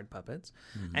that are hard puppets.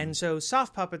 And so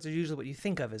soft puppets are usually what you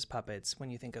think of as puppets when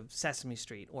you think of Sesame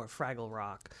Street or Fraggle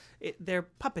Rock. They're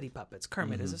puppety puppets.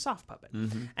 Kermit is a soft puppet.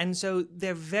 And so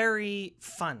they're very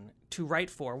fun to write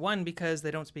for. One, because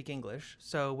they don't speak English,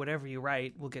 so whatever you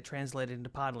write will get translated into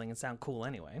podling and sound cool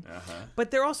anyway.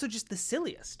 But they're also just the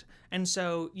silliest. And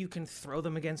so you can throw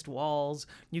them against walls.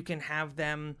 You can have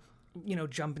them,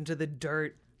 jump into the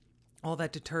dirt. All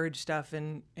that deterge stuff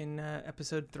in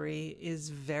episode 3 is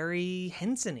very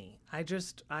Henson-y. I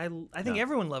think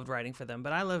everyone loved writing for them,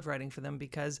 but I loved writing for them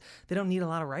because they don't need a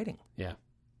lot of writing. Yeah.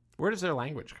 Where does their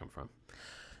language come from?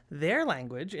 Their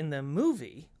language in the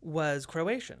movie was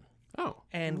Croatian. Oh.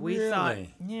 And we Really? thought,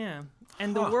 yeah.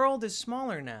 And the world is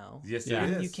smaller now. Yes, Yeah. it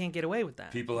And is. you can't get away with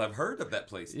that. People have heard of that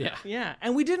place. Yeah. Yeah.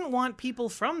 And we didn't want people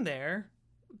from there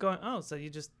going, oh, so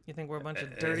you think we're a bunch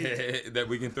of dirty that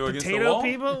we can throw against the potato wall.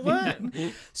 people? What?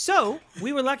 So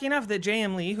we were lucky enough that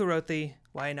J.M. Lee, who wrote the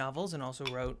YA novels and also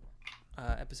wrote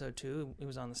episode 2, he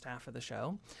was on the staff of the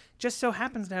show, just so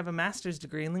happens to have a master's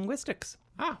degree in linguistics.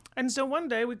 Ah. And so one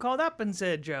day we called up and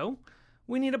said, Joe,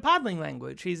 we need a podling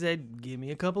language. He said, give me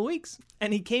a couple weeks.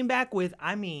 And he came back with,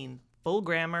 full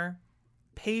grammar,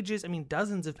 pages,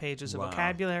 dozens of pages of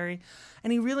vocabulary,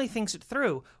 and he really thinks it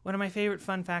through. One of my favorite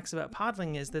fun facts about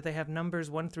podling is that they have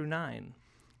numbers 1 through 9.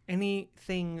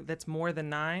 Anything that's more than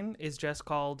 9 is just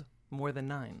called more than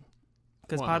 9.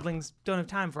 Because Wow. podlings don't have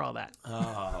time for all that. Oh,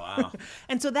 wow.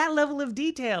 And so that level of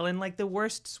detail, and like the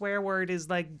worst swear word is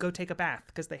like go take a bath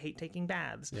because they hate taking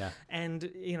baths. Yeah. And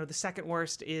the second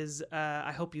worst is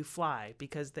I hope you fly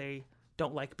because they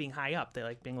don't like being high up. They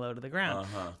like being low to the ground.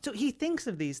 So he thinks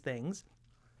of these things.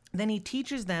 Then he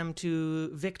teaches them to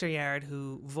Victor Yard,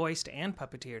 who voiced and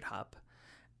puppeteered Hup.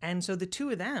 And so the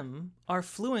two of them are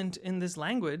fluent in this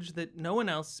language that no one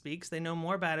else speaks. They know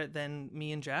more about it than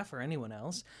me and Jeff or anyone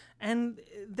else. And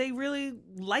they really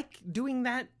like doing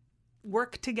that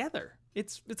work together.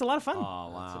 It's a lot of fun. Oh,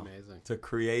 wow. That's amazing. To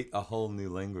create a whole new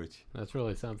language. That's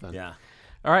really something. Yeah.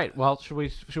 All right. Well, should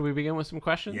we begin with some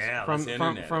questions? Yeah, From let's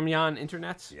internet from Jan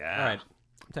Internets. Yeah. All right.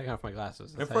 I'm taking off my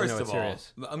glasses. And That's how you first know of it's all,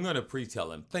 serious. I'm going to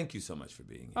pre-tell him, thank you so much for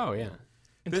being here. Oh yeah.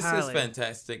 This is Entirely.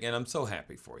 fantastic, and I'm so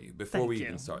happy for you. Before Thank we you.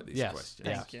 even start these Yes. questions.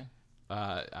 Yeah. Thank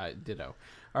you. Ditto.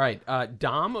 All right.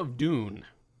 Dom of Dune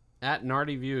at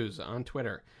Nardy Views on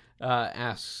Twitter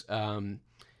asks,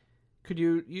 could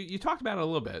you talked about it a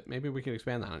little bit. Maybe we can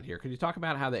expand on it here. Could you talk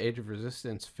about how the Age of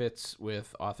Resistance fits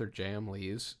with author J.M.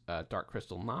 Lee's Dark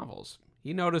Crystal novels?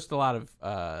 He noticed a lot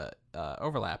of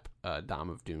overlap,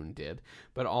 Dom of Dune did,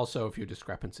 but also a few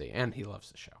discrepancy, and he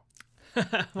loves the show.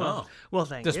 Well,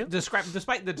 thank you.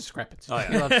 Despite the discrepancy. Oh,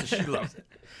 yeah. He loves the show. She loves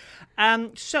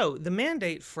it. So the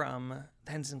mandate from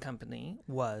the Henson Company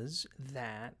was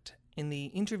that in the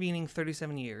intervening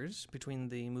 37 years between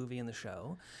the movie and the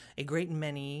show, a great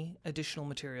many additional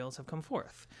materials have come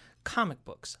forth. Comic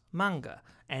books, manga,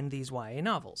 and these YA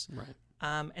novels. Right.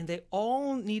 And they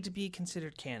all need to be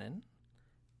considered canon.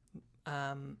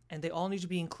 And they all need to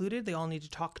be included. They all need to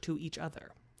talk to each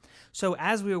other. So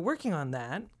as we were working on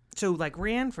that, so like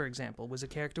Rian, for example, was a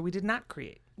character we did not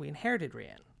create. We inherited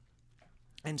Rian.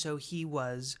 And so he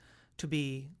was to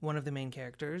be one of the main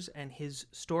characters, and his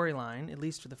storyline, at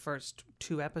least for the first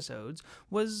 2 episodes,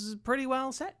 was pretty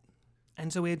well set.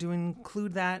 And so we had to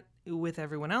include that with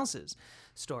everyone else's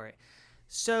story.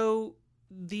 So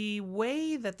the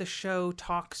way that the show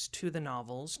talks to the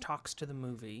novels, talks to the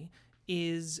movie,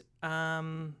 is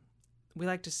we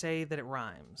like to say that it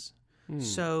rhymes.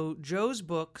 So Joe's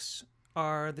books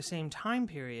are the same time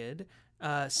period,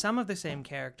 some of the same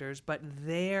characters, but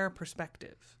their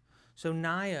perspective. So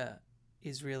Naya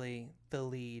is really the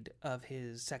lead of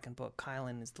his second book.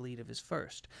 Kylan is the lead of his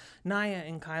first. Naya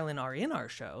and Kylan are in our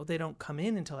show. They don't come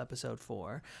in until episode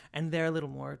 4, and they're a little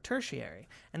more tertiary,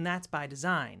 and that's by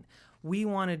design. We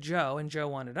wanted Joe, and Joe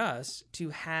wanted us, to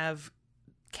have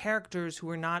characters who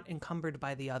were not encumbered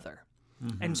by the other.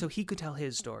 And so he could tell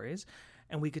his stories,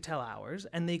 and we could tell ours,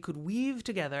 and they could weave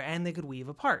together, and they could weave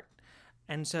apart.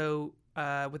 And so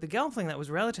with the Gelfling, that was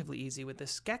relatively easy. With the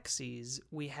Skeksis,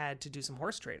 we had to do some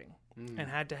horse trading and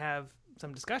had to have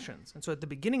some discussions. And so at the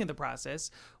beginning of the process,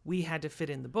 we had to fit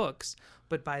in the books,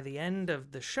 but by the end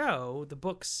of the show, the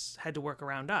books had to work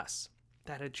around us.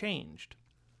 That had changed.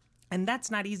 And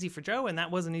that's not easy for Joe, and that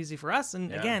wasn't easy for us.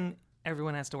 And again,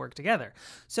 everyone has to work together.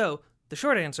 So the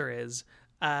short answer is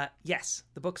yes,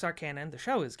 the books are canon, the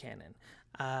show is canon.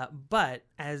 But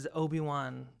as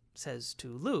Obi-Wan says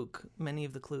to Luke, many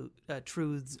of the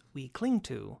truths we cling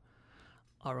to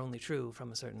are only true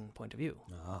from a certain point of view.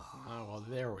 Oh, well,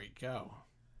 there we go.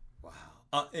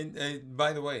 Wow. And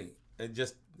by the way,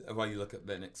 just while you look at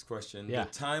the next question, the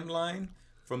timeline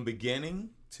from beginning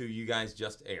to you guys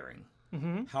just airing,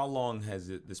 how long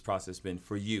has this process been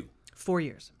for you? 4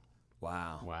 years.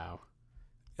 Wow.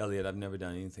 Elliot, I've never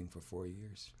done anything for 4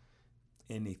 years.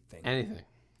 Anything.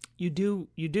 You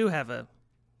do have a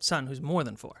son who's more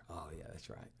than 4. Oh, yeah, that's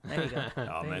right. There you go.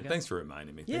 Oh, man, thanks for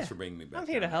reminding me. Yeah. Thanks for bringing me back I'm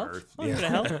here to down help. earth. I'm here to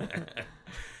help.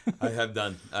 I have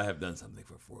done something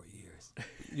for 4 years.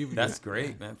 That's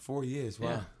great, man. 4 years.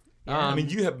 Wow. Yeah. I mean,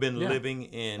 you have been living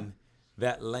in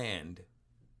that land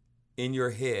in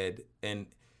your head, and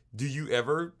do you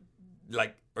ever,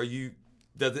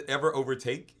 does it ever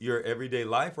overtake your everyday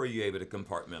life, or are you able to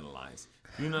compartmentalize?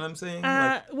 You know what I'm saying?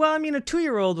 Well, I mean, a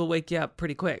 2-year-old will wake you up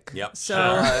pretty quick. Yep. So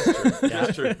That's true.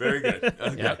 That's true. Very good.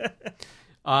 Okay.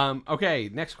 Okay,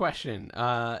 next question.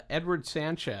 Edward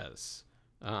Sanchez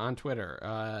on Twitter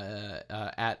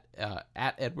at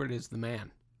Edward is the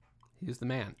man. He's the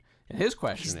man. And his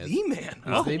question is the man.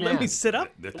 He's the Let man. me sit up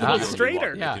There a can be little only straighter.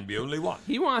 one. Yeah. There can be only one.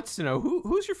 He wants to know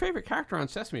who's your favorite character on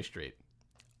Sesame Street?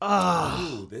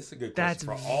 Ooh, this is a good question That's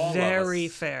for all very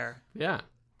of us. fair. Yeah.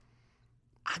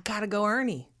 I gotta go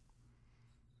Ernie.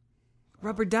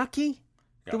 Rubber Ducky?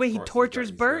 Yeah, The way of he course, tortures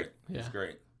he's Bert? great. He's Yeah.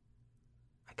 great.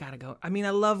 I gotta go. I mean,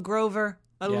 I love Grover.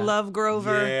 I Yeah. love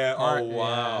Grover. Yeah. Oh, Art-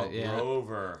 wow. yeah.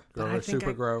 Grover. But I Grover, think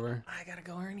Super Grover. I gotta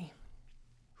go Ernie.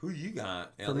 Who you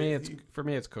got? For me, Elliot?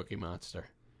 it's Cookie Monster.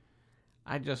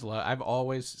 I just love. I've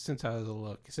always since I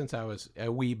was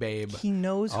a wee babe. He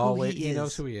knows who always he is.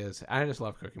 knows who he is. I just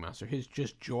love Cookie Monster. His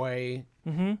just joy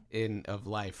of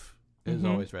life has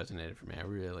always resonated for me. I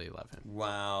really love him.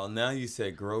 Wow. Now you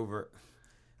said Grover.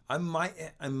 I might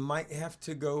have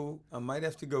to go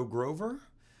Grover,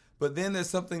 but then there's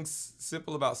something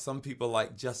simple about some people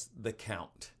like just the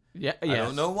count. Yeah. I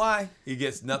don't know why. He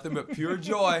gets nothing but pure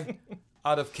joy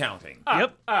out of counting.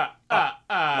 Yep.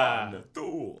 One,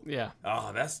 two. Yeah.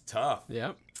 Oh, that's tough.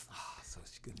 Yep.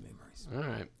 Such good memories. All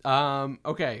right.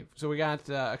 Okay. So we got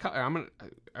a couple.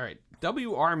 All right.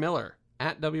 W.R. Miller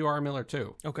at W.R. Miller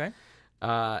 2 Okay.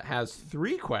 has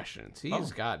 3 questions. He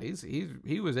was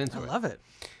into I it. love it.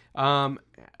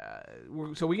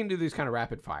 So we can do these kind of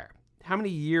rapid fire. How many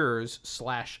years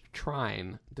 /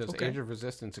 trine does Okay. Age of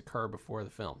Resistance occur before the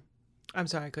film? I'm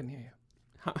sorry, I couldn't hear you.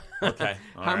 Okay.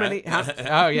 How many?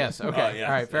 Oh yes. Okay. Oh, yes.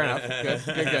 All right. Fair enough.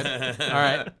 Good. All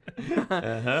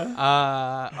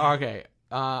right. Okay.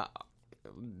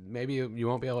 Maybe you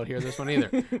won't be able to hear this one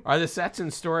either. Are the sets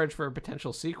in storage for a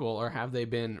potential sequel, or have they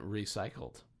been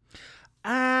recycled?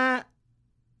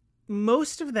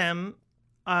 Most of them,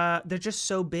 they're just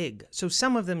so big. So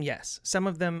some of them, yes. Some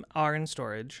of them are in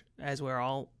storage, as we're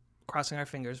all crossing our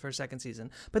fingers for a second season.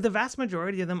 But the vast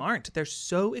majority of them aren't. They're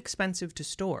so expensive to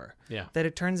store that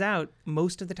it turns out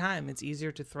most of the time it's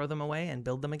easier to throw them away and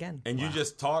build them again. And you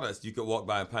just taught us you could walk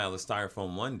by a pile of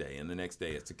styrofoam one day, and the next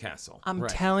day it's a castle. I'm Right.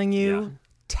 telling you, Yeah.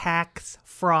 tax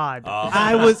fraud.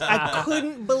 I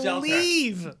couldn't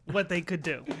believe what they could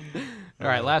do. All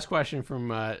right, last question from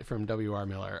W.R.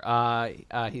 Miller.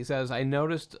 He says, I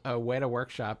noticed a Weta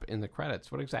workshop in the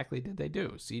credits. What exactly did they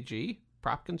do? CG?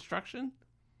 Prop construction?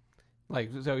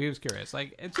 So he was curious.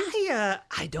 I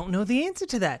don't know the answer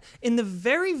to that. In the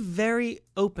very, very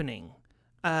opening,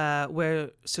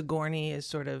 where Sigourney is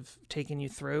sort of taking you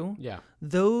through,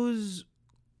 those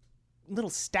little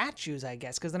statues, I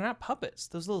guess, because they're not puppets,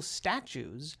 those little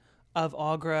statues of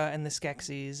Aughra and the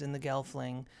Skeksis and the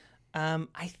Gelfling,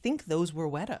 I think those were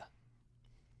Weta.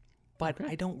 But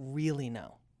I don't really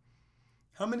know.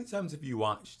 How many times have you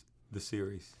watched the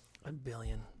series? A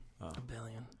billion. A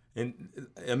billion. And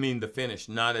I mean the finish,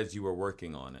 not as you were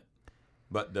working on it,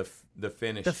 but the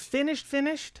finish. The finished.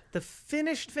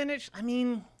 I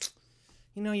mean,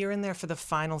 you're in there for the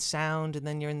final sound, and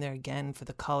then you're in there again for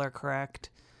the color correct.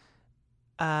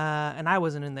 And I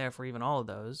wasn't in there for even all of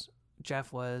those.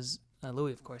 Jeff was.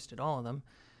 Louis, of course, did all of them.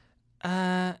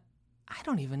 I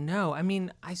don't even know. I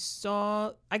mean, I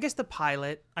guess the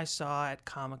pilot I saw at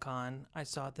Comic-Con. I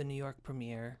saw at the New York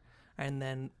premiere. And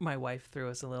then my wife threw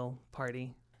us a little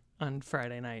party on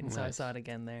Friday night, and so I saw it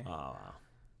again there. Oh,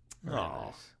 Very wow.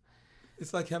 nice.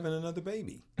 It's like having another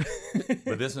baby.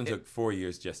 But this one took 4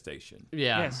 years gestation.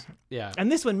 Yeah. Yes. Yeah.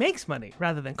 And this one makes money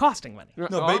rather than costing money.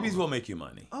 No, babies will make you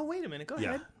money. Oh, wait a minute. Go Yeah.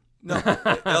 ahead. No,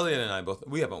 Elliot and I both.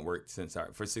 We haven't worked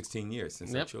for 16 years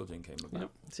since our Yep. children came about.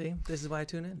 Yep. See, this is why I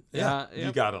tune in. Yeah, Yep.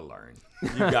 you gotta learn. You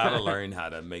gotta learn how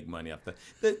to make money off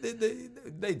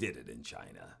they did it in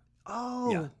China.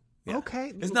 Oh, Yeah. Yeah.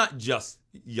 okay. It's not just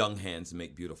young hands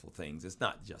make beautiful things. It's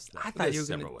not just that. I thought There's you were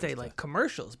going several to say ways like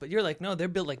commercials, but you're like, no, they're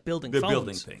building they're phones.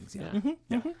 building things.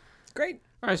 Yeah. Great.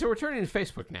 All right, so we're turning to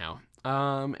Facebook now.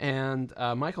 And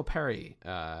Michael Perry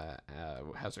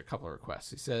has a couple of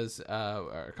requests. He says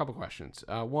a couple questions.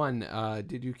 One,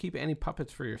 did you keep any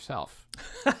puppets for yourself?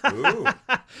 Ooh.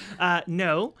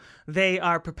 No, they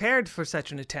are prepared for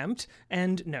such an attempt,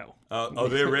 and no.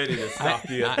 They're ready to stop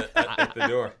you at the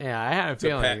door. Yeah, I had a pat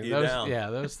feeling. you Those, down. yeah,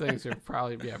 those things are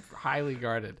probably highly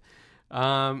guarded.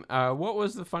 What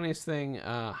was the funniest thing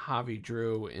Javi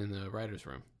drew in the writer's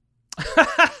room?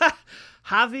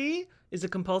 Javi is a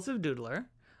compulsive doodler,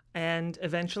 and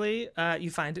eventually you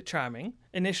find it charming.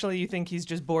 Initially, you think he's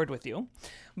just bored with you,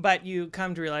 but you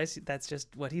come to realize that's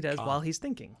just what he does while he's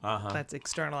thinking. That's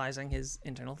externalizing his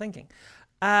internal thinking.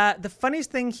 The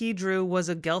funniest thing he drew was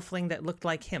a gelfling that looked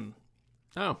like him,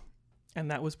 Oh, and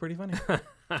that was pretty funny.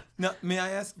 Now, may I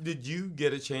ask, did you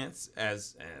get a chance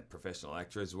as a professional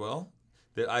actor as well?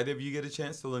 Did either of you get a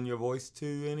chance to lend your voice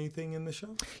to anything in the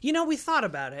show? You know, we thought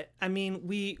about it. I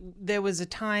mean, there was a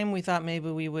time we thought maybe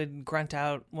we would grunt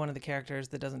out one of the characters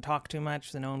that doesn't talk too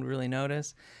much so no one would really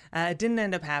notice. It didn't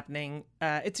end up happening.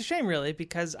 It's a shame, really,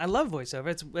 because I love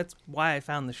voiceover. That's why I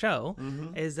found the show,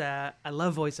 is I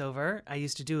love voiceover. I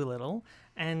used to do a little,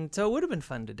 and so it would have been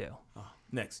fun to do. Oh,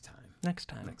 next time. Next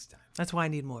time. Next time. That's why I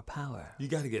need more power. You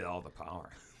got to get all the power.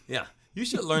 Yeah. You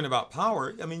should learn about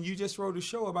power. I mean, you just wrote a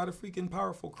show about a freaking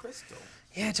powerful crystal.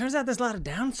 Yeah, it turns out there's a lot of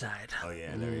downside. Oh,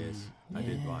 yeah, there he is. I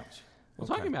did watch. well,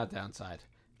 talking about downside.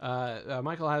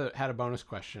 Michael had a bonus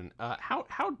question.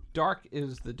 How dark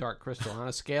is the Dark Crystal on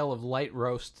a scale of light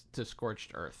roast to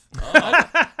scorched earth?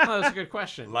 That's a good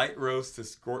question. Light roast to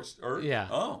scorched earth? Yeah.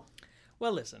 Oh.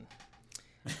 Well, listen.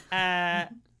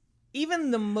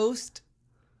 Even the most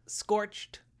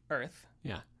scorched earth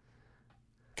Yeah.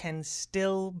 can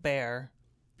still bear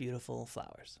beautiful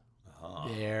flowers.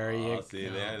 There you go. See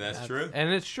there, that's true. And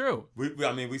it's true.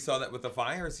 We saw that with the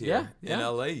fires here Yeah, in yeah,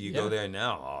 LA. You yeah. go there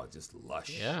now, just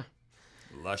lush. Yeah.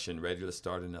 Lush and ready to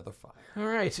start another fire. All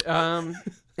right.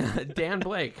 Dan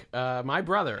Blake, my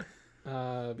brother,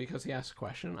 because he asked a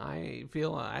question, I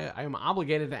feel I am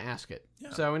obligated to ask it.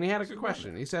 Yeah. So, and he had a good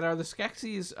question. He said, are the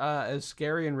Skeksis as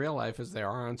scary in real life as they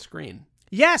are on screen?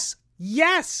 Yes,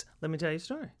 yes. Let me tell you a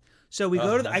story. So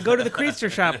I go to the creature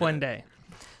shop one day.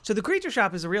 So the creature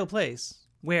shop is a real place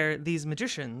where these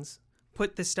magicians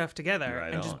put this stuff together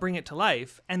Right and just on. bring it to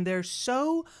life. And they're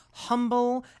so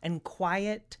humble and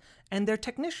quiet, and they're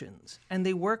technicians, and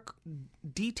they work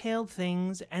detailed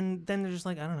things. And then they're just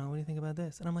like, I don't know, what do you think about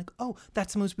this? And I'm like, oh,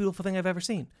 that's the most beautiful thing I've ever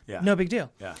seen. Yeah. No big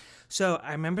deal. Yeah. So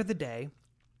I remember the day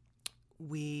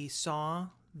we saw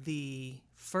the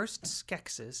first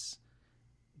Skeksis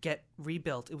get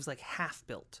rebuilt. It was like half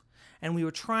built. And we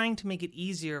were trying to make it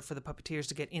easier for the puppeteers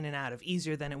to get in and out of,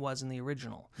 easier than it was in the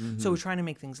original. So we're trying to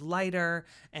make things lighter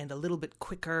and a little bit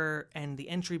quicker and the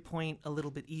entry point a little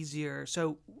bit easier.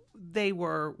 So they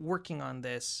were working on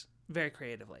this very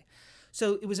creatively.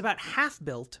 So it was about half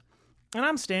built. And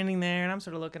I'm standing there and I'm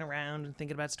sort of looking around and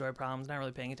thinking about story problems, not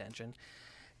really paying attention.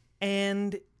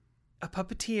 And a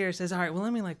puppeteer says, all right, well,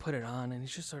 let me put it on. And he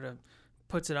just sort of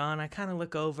puts it on. I kind of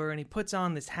look over and he puts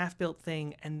on this half-built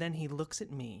thing. And then he looks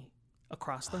at me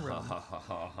across the room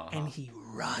and he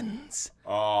runs.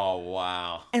 Oh,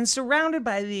 wow. And surrounded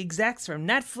by the execs from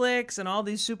Netflix and all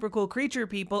these super cool creature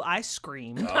people, I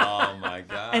screamed Oh, my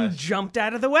gosh. and jumped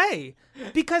out of the way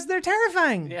because they're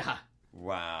terrifying. Yeah.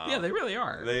 Wow. Yeah, they really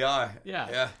are. They are. Yeah.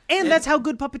 Yeah. And that's how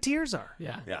good puppeteers are.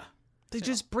 Yeah. Yeah. They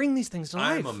just bring these things to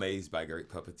life. I'm amazed by great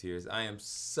puppeteers. I am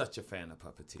such a fan of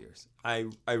puppeteers. I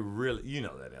really, you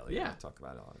know that, Elliot. Yeah. I talk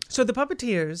about it all the time. So the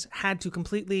puppeteers had to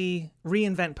completely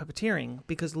reinvent puppeteering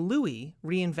because Louis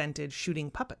reinvented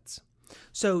shooting puppets.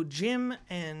 So Jim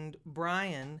and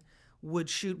Brian would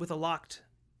shoot with a locked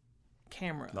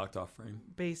camera. Knocked off frame.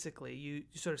 Basically, you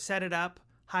sort of set it up,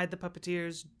 hide the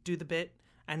puppeteers, do the bit,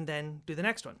 and then do the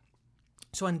next one.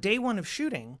 So on day one of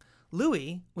shooting,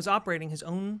 Louis was operating his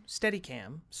own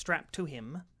Steadicam strapped to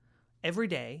him every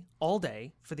day, all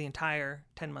day, for the entire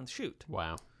 10-month shoot.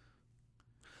 Wow.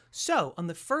 So, on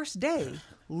the first day,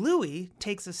 Louis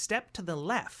takes a step to the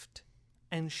left,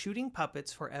 and shooting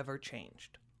puppets forever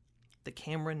changed. The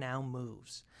camera now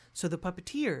moves. So the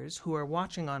puppeteers who are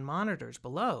watching on monitors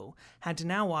below had to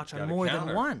now watch on Got a more counter.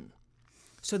 than one.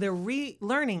 So they're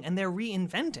relearning and they're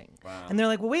reinventing. Wow. And they're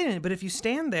like, well, wait a minute, but if you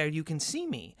stand there, you can see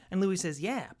me. And Louis says,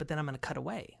 yeah, but then I'm going to cut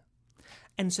away.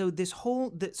 And so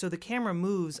so the camera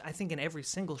moves, I think, in every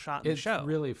single shot in the It's show.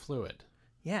 really fluid.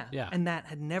 Yeah. Yeah. And that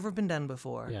had never been done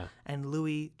before. Yeah. And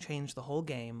Louis changed the whole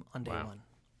game on day Wow. one.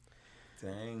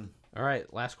 Dang. All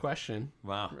right, last question.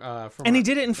 Wow. From And he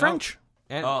did it in French.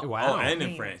 And, Oh, wow. and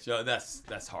in French. Oh,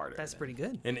 that's harder. That's pretty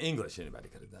good. In English, anybody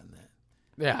could have done that.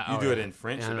 yeah. You oh, do it yeah. in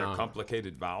French Yeah, and no. they're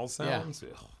complicated vowel sounds.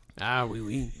 Ugh. Ah,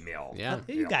 oui. Meow. Yeah.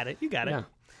 You got it. You got it.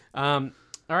 Yeah.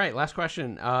 All right, last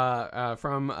question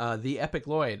from the Epic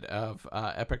Lloyd of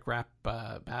Epic Rap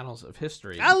Battles of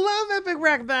History. I love epic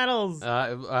rap battles.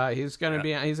 He's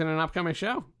he's in an upcoming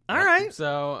show. All right.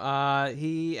 So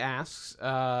he asks,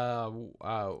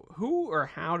 who or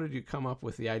how did you come up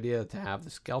with the idea to have the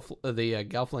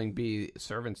Gelfling be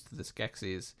servants to the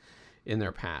Skeksis in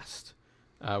their past?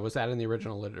 Was that in the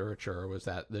original literature, or was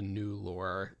that the new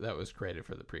lore that was created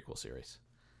for the prequel series?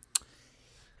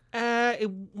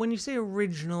 When you say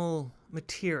original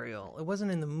material, it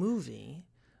wasn't in the movie,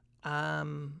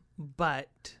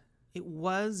 but it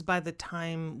was by the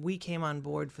time we came on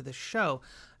board for the show.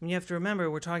 I mean, you have to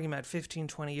remember, we're talking about 15,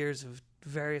 20 years of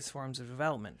various forms of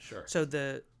development. Sure. So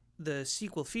the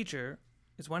sequel feature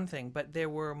is one thing, but there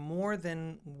were more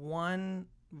than one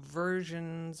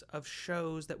versions of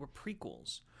shows that were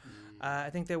prequels. I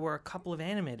think there were a couple of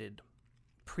animated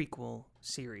prequel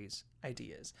series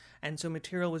ideas, and so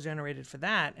material was generated for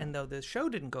that. And though the show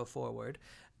didn't go forward,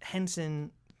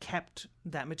 Henson kept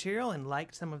that material and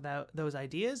liked some of those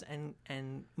ideas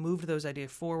and moved those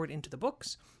ideas forward into the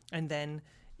books and then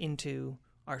into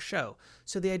our show.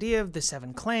 So the idea of the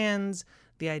 7 clans,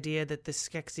 the idea that the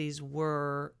Skeksis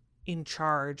were in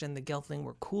charge and the Gelfling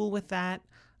were cool with that,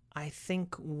 I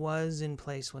think was in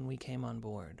place when we came on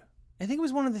board. I think it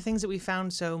was one of the things that we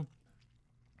found so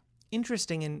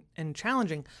interesting and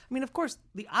challenging. I mean, of course,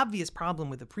 the obvious problem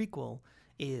with the prequel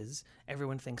is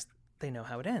everyone thinks they know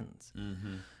how it ends.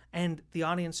 Mm-hmm. And the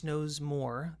audience knows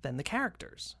more than the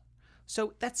characters.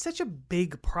 So that's such a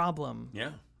big problem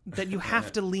Yeah. that you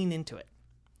have to lean into it.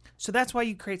 So that's why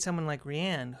you create someone like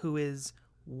Rianne, who is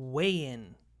way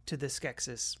in to the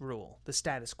Skeksis rule, the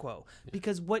status quo.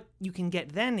 Because what you can get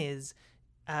then is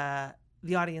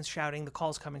the audience shouting, the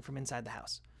calls coming from inside the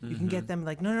house. You can get them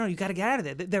like, no, you got to get out of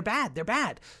there. They're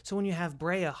bad. So when you have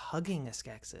Brea hugging a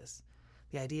Skeksis,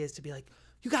 the idea is to be like,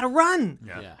 you got to run.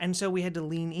 Yeah. And so we had to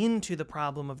lean into the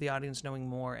problem of the audience knowing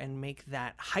more and make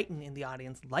that heighten in the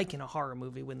audience, like in a horror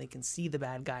movie when they can see the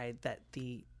bad guy that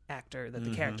the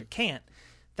the character can't.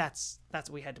 That's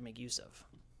what we had to make use of.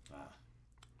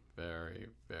 Very,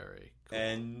 very cool.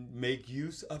 And make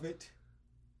use of it,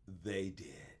 they did.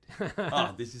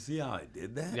 Did you see how I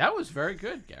did that? That was very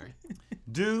good, Gary.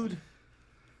 Dude,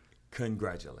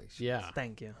 congratulations. Yeah.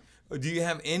 Thank you. Do you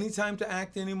have any time to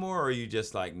act anymore, or are you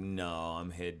just like, no, I'm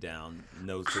head down,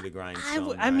 nose to the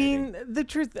grindstone? I mean, the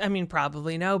truth,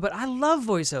 probably no, but I love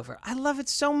voiceover. I love it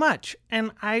so much,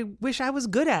 and I wish I was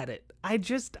good at it. I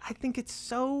think it's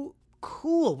so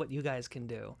cool what you guys can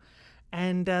do.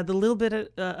 And the little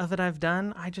bit of it I've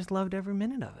done, I just loved every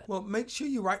minute of it. Well, make sure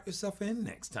you write yourself in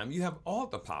next time. You have all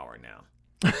the power now.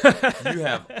 You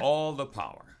have all the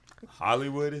power.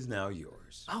 Hollywood is now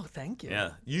yours. Oh, thank you.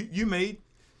 Yeah, you made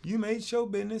show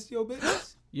business your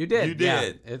business. You did. You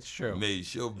did. Yeah, it's true. You made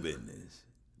show business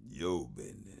your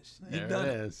business. You There done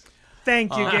it is.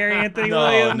 Thank you, Gary Anthony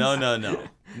Williams.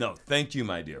 No. Thank you,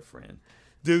 my dear friend.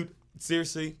 Dude,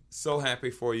 seriously, so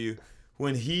happy for you.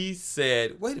 When he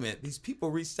said, wait a minute, these people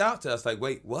reached out to us, like,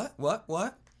 wait, what?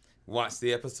 Watch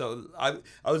the episode. I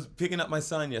was picking up my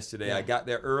son yesterday. Yeah. I got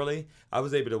there early. I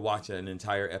was able to watch an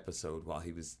entire episode while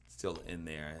he was still in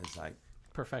there. It's like,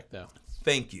 Perfecto.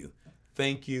 thank you,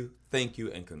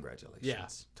 and congratulations. Yeah,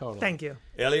 totally. Thank you.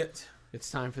 Elliot,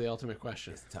 It's time for the ultimate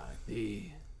question. it's time.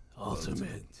 The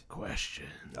ultimate question.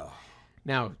 Oh.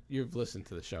 Now, you've listened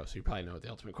to the show, so you probably know what the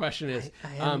ultimate question is.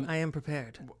 I am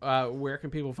prepared. Where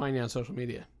can people find you on social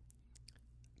media?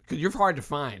 Because you're hard to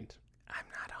find. I'm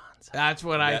not on. So That's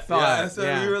what I Yeah, thought.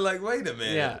 so you were like, wait a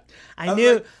minute. Yeah. I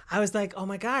knew. I was like, oh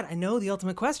my God, I know the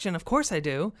ultimate question. Of course I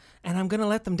do. And I'm going to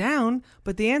let them down.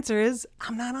 But the answer is,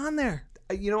 I'm not on there.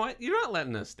 You know what? You're not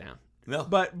letting us down. No.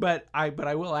 But I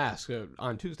will ask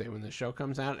on Tuesday when the show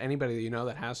comes out. Anybody that you know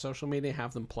that has social media,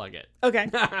 have them plug it. Okay.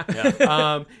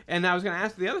 And I was going to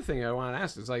ask the other thing I wanted to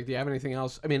ask is like, do you have anything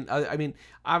else? I mean,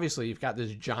 obviously you've got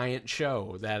this giant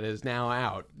show that is now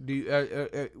out. Do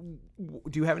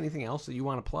you have anything else that you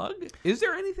want to plug? Is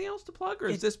there anything else to plug, or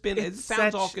has this been? It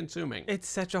sounds all consuming. It's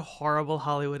such a horrible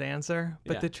Hollywood answer,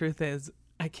 but Yeah. the truth is,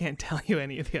 I can't tell you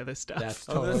any of the other stuff. That's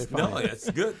totally fine. No, that's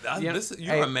good. Yeah.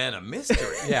 You're a man of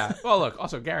mystery. Yeah. Well, look.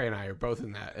 Also, Gary and I are both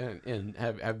in that, and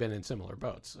have been in similar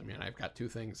boats. I mean, I've got two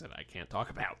things that I can't talk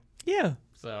about. Yeah.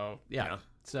 So yeah. Yeah.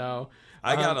 So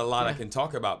I got a lot I can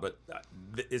talk about, but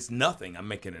it's nothing. I'm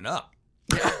making it up.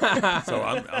 So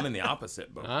I'm in the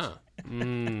opposite boat. Yeah.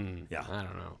 Yeah. I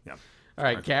don't know. Yeah. All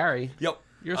right, Gary. Yep.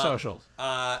 Your socials.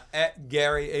 At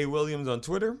Gary A. Williams on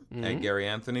Twitter, at Gary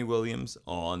Anthony Williams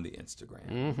on the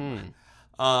Instagram.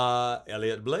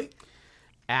 Elliot Blake.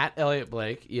 At Elliot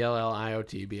Blake,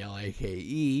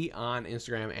 ELLIOTBLAKE on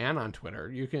Instagram and on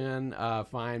Twitter. You can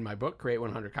find my book, Create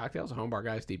 100 Cocktails, a Home Bar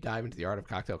Guy's Deep Dive into the Art of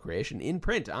Cocktail Creation, in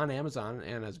print on Amazon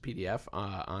and as a PDF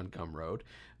on Gumroad.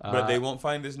 But they won't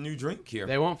find this new drink here.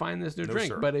 They won't find this new drink.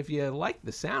 sir. But if you like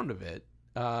the sound of it,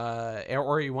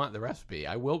 or you want the recipe,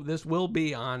 this will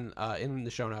be on in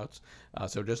the show notes.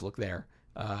 So just look there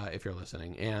if you're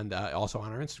listening, and also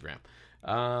on our Instagram.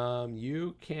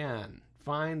 You can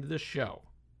find the show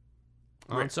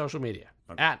on social media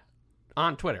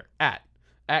on Twitter at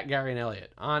Gary and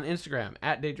Elliot, on Instagram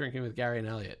at Day Drinking with Gary and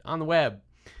Elliot, on the web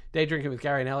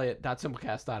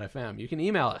daydrinkingwithgaryandelliot.simplecast.fm. You can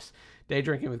email us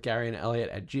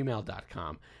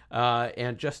daydrinkingwithgaryandelliot@gmail.com.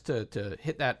 And just to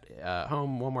hit that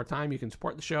home one more time, you can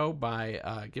support the show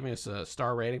by giving us a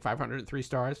star rating, 503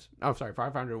 stars. Oh, sorry,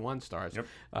 501 stars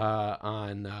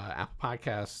on Apple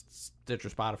Podcasts, Stitcher,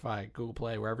 Spotify, Google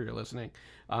Play, wherever you're listening.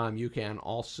 You can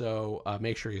also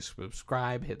make sure you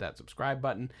subscribe, hit that subscribe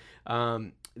button.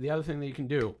 The other thing that you can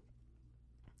do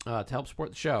to help support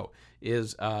the show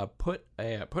is put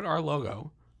our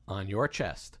logo on your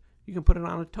chest. You can put it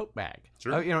on a tote bag.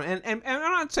 Sure. And I'm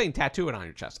not saying tattoo it on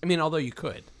your chest. I mean, although you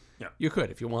could. Yeah. You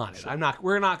could if you wanted. Sure.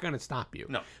 We're not going to stop you.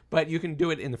 No. But you can do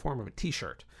it in the form of a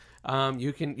T-shirt.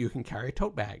 You can carry a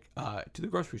tote bag to the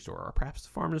grocery store or perhaps the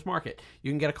farmer's market. You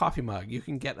can get a coffee mug. You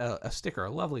can get a sticker,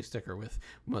 a lovely sticker with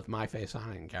my face on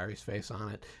it and Gary's face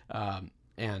on it.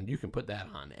 And you can put that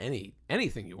on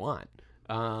anything you want.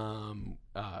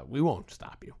 We won't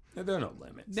stop you. There are no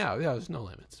limits. No, there's no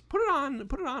limits. Put it on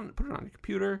your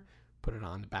computer. Put it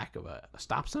on the back of a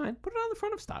stop sign. Put it on the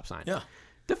front of a stop sign. Yeah.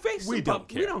 Deface We some don't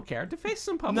care. We don't care. Deface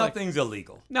some public. Nothing's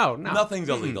illegal. No. Nothing's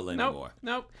illegal anymore.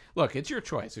 Nope. Look, it's your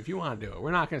choice if you want to do it.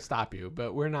 We're not going to stop you,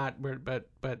 but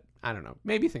but I don't know.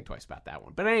 Maybe think twice about that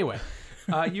one. But anyway,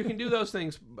 you can do those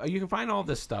things. You can find all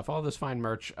this stuff, all this fine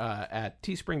merch at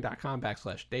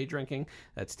teespring.com/daydrinking.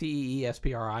 That's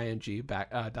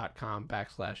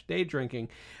teespring.com/daydrinking.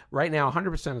 Right now,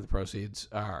 100% of the proceeds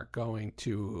are going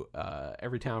to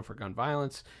Everytown for Gun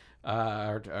Violence.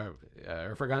 Everytown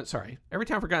for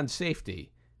Gun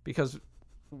Safety, because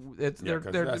it's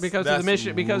because of the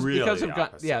mission, because of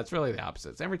gun. Yeah, it's really the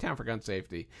opposite. It's Everytown for Gun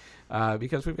Safety,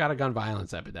 because we've got a gun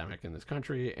violence epidemic in this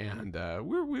country, and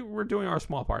we're doing our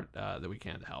small part that we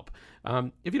can to help.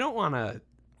 If you don't want to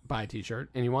buy a T-shirt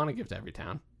and you want to give to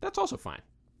Everytown, that's also fine.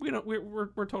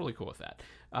 We're totally cool with that.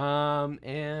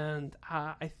 And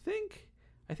I think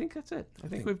that's it. I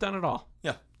think we've done it all.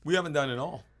 Yeah, we haven't done it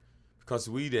all. Because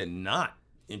we did not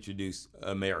introduce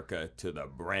America to the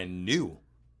brand new,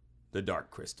 the Dark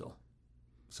Crystal.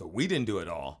 So we didn't do it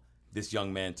all. This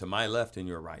young man to my left and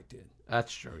your right did.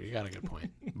 That's true. You got a good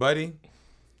point. Buddy,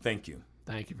 thank you.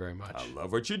 Thank you very much. I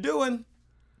love what you're doing.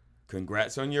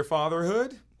 Congrats on your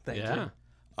fatherhood. Thank you.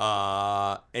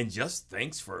 And just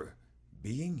thanks for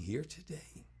being here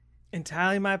today.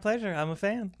 Entirely my pleasure. I'm a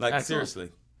fan. Like,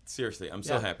 Excellent. seriously, I'm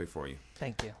so happy for you.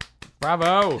 Thank you.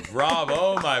 Bravo.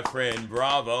 Bravo, my friend.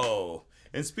 Bravo.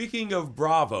 And speaking of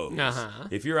bravos, Uh-huh.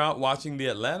 if you're out watching the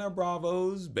Atlanta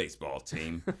Bravos baseball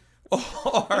team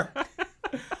or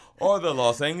the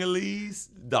Los Angeles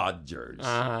Dodgers,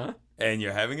 and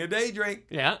you're having a day drink,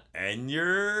 Yeah. and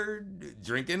you're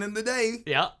drinking in the day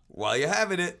Yeah. while you're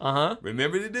having it,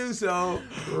 remember to do so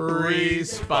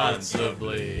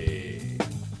Responsibly.